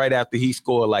that was right after he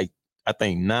scored like I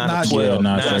think 9 or 12.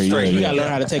 9 straight. You gotta learn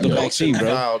how to take a back seat,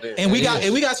 bro. And we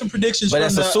got some predictions. But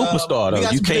from that's a superstar, though. We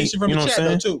got You some can't- predictions from you know the what chat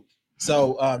I'm though too.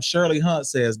 So Shirley Hunt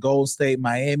says Golden State,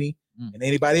 Miami, and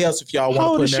anybody else if y'all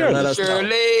want to put in there, let us know.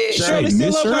 Shirley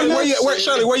still up right now?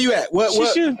 Shirley, where you at?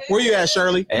 Where you at,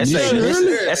 Shirley? That's a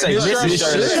Mrs.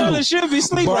 Shirley. Shirley should be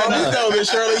asleep right now. You know,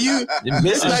 Miss Shirley, you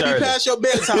this might be past your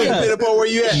bedtime. Depending upon where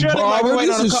you at. Shirley might be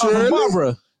waiting on a call from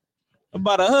Barbara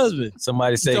about her husband.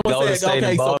 Somebody said Someone Golden said, State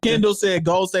and so Boston. Kendall said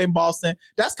Golden State and Boston.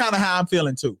 That's kind of how I'm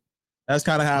feeling too.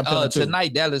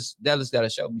 Tonight, Dallas got to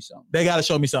show me something. They got to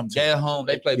show me something too. They at home.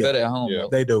 They play better at home. Yeah. Though.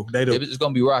 They do. It's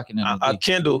gonna be rocking.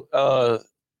 Kendall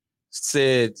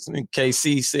said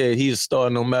KC said he'll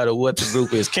start no matter what the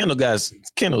group is.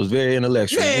 Kendall's very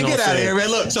intellectual. Man, you know get what out I'm of here,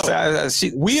 saying? man. Look,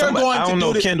 so We are going I to don't do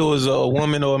know this- Kendall is a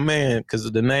woman or a man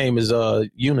because the name is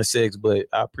unisex, but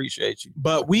I appreciate you.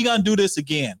 but we gonna do this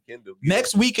again.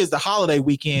 Next week is the holiday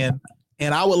weekend,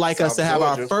 and I would like us to have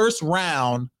our first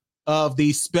round of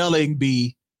the spelling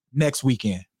bee next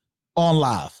weekend on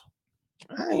live.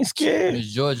 I ain't scared.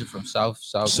 Miss Georgia from South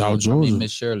Georgia.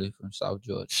 Miss Shirley from South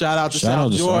Georgia. Shout out to Shout out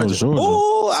South to Georgia. South Georgia.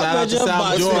 Ooh, Shout I out bet to your South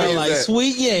box Georgia. smell like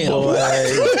sweet yam.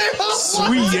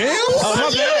 Sweet yam.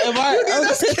 Oh, my bad.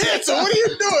 That's cancer. What are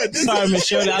you doing? Sorry, Miss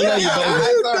Shirley. I love you,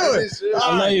 baby.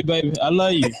 I love you, baby. I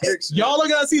love you. Y'all are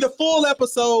gonna see the full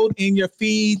episode in your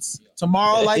feeds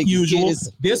tomorrow, like usual.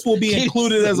 This will be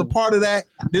included as a part of that.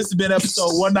 This has been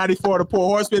episode 194 of the Poor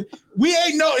Horseman.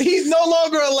 He's no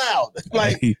longer allowed.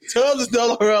 Like Tubbs is no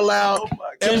longer allowed.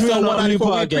 Episode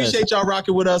 194. We appreciate y'all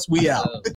rocking with us. We out.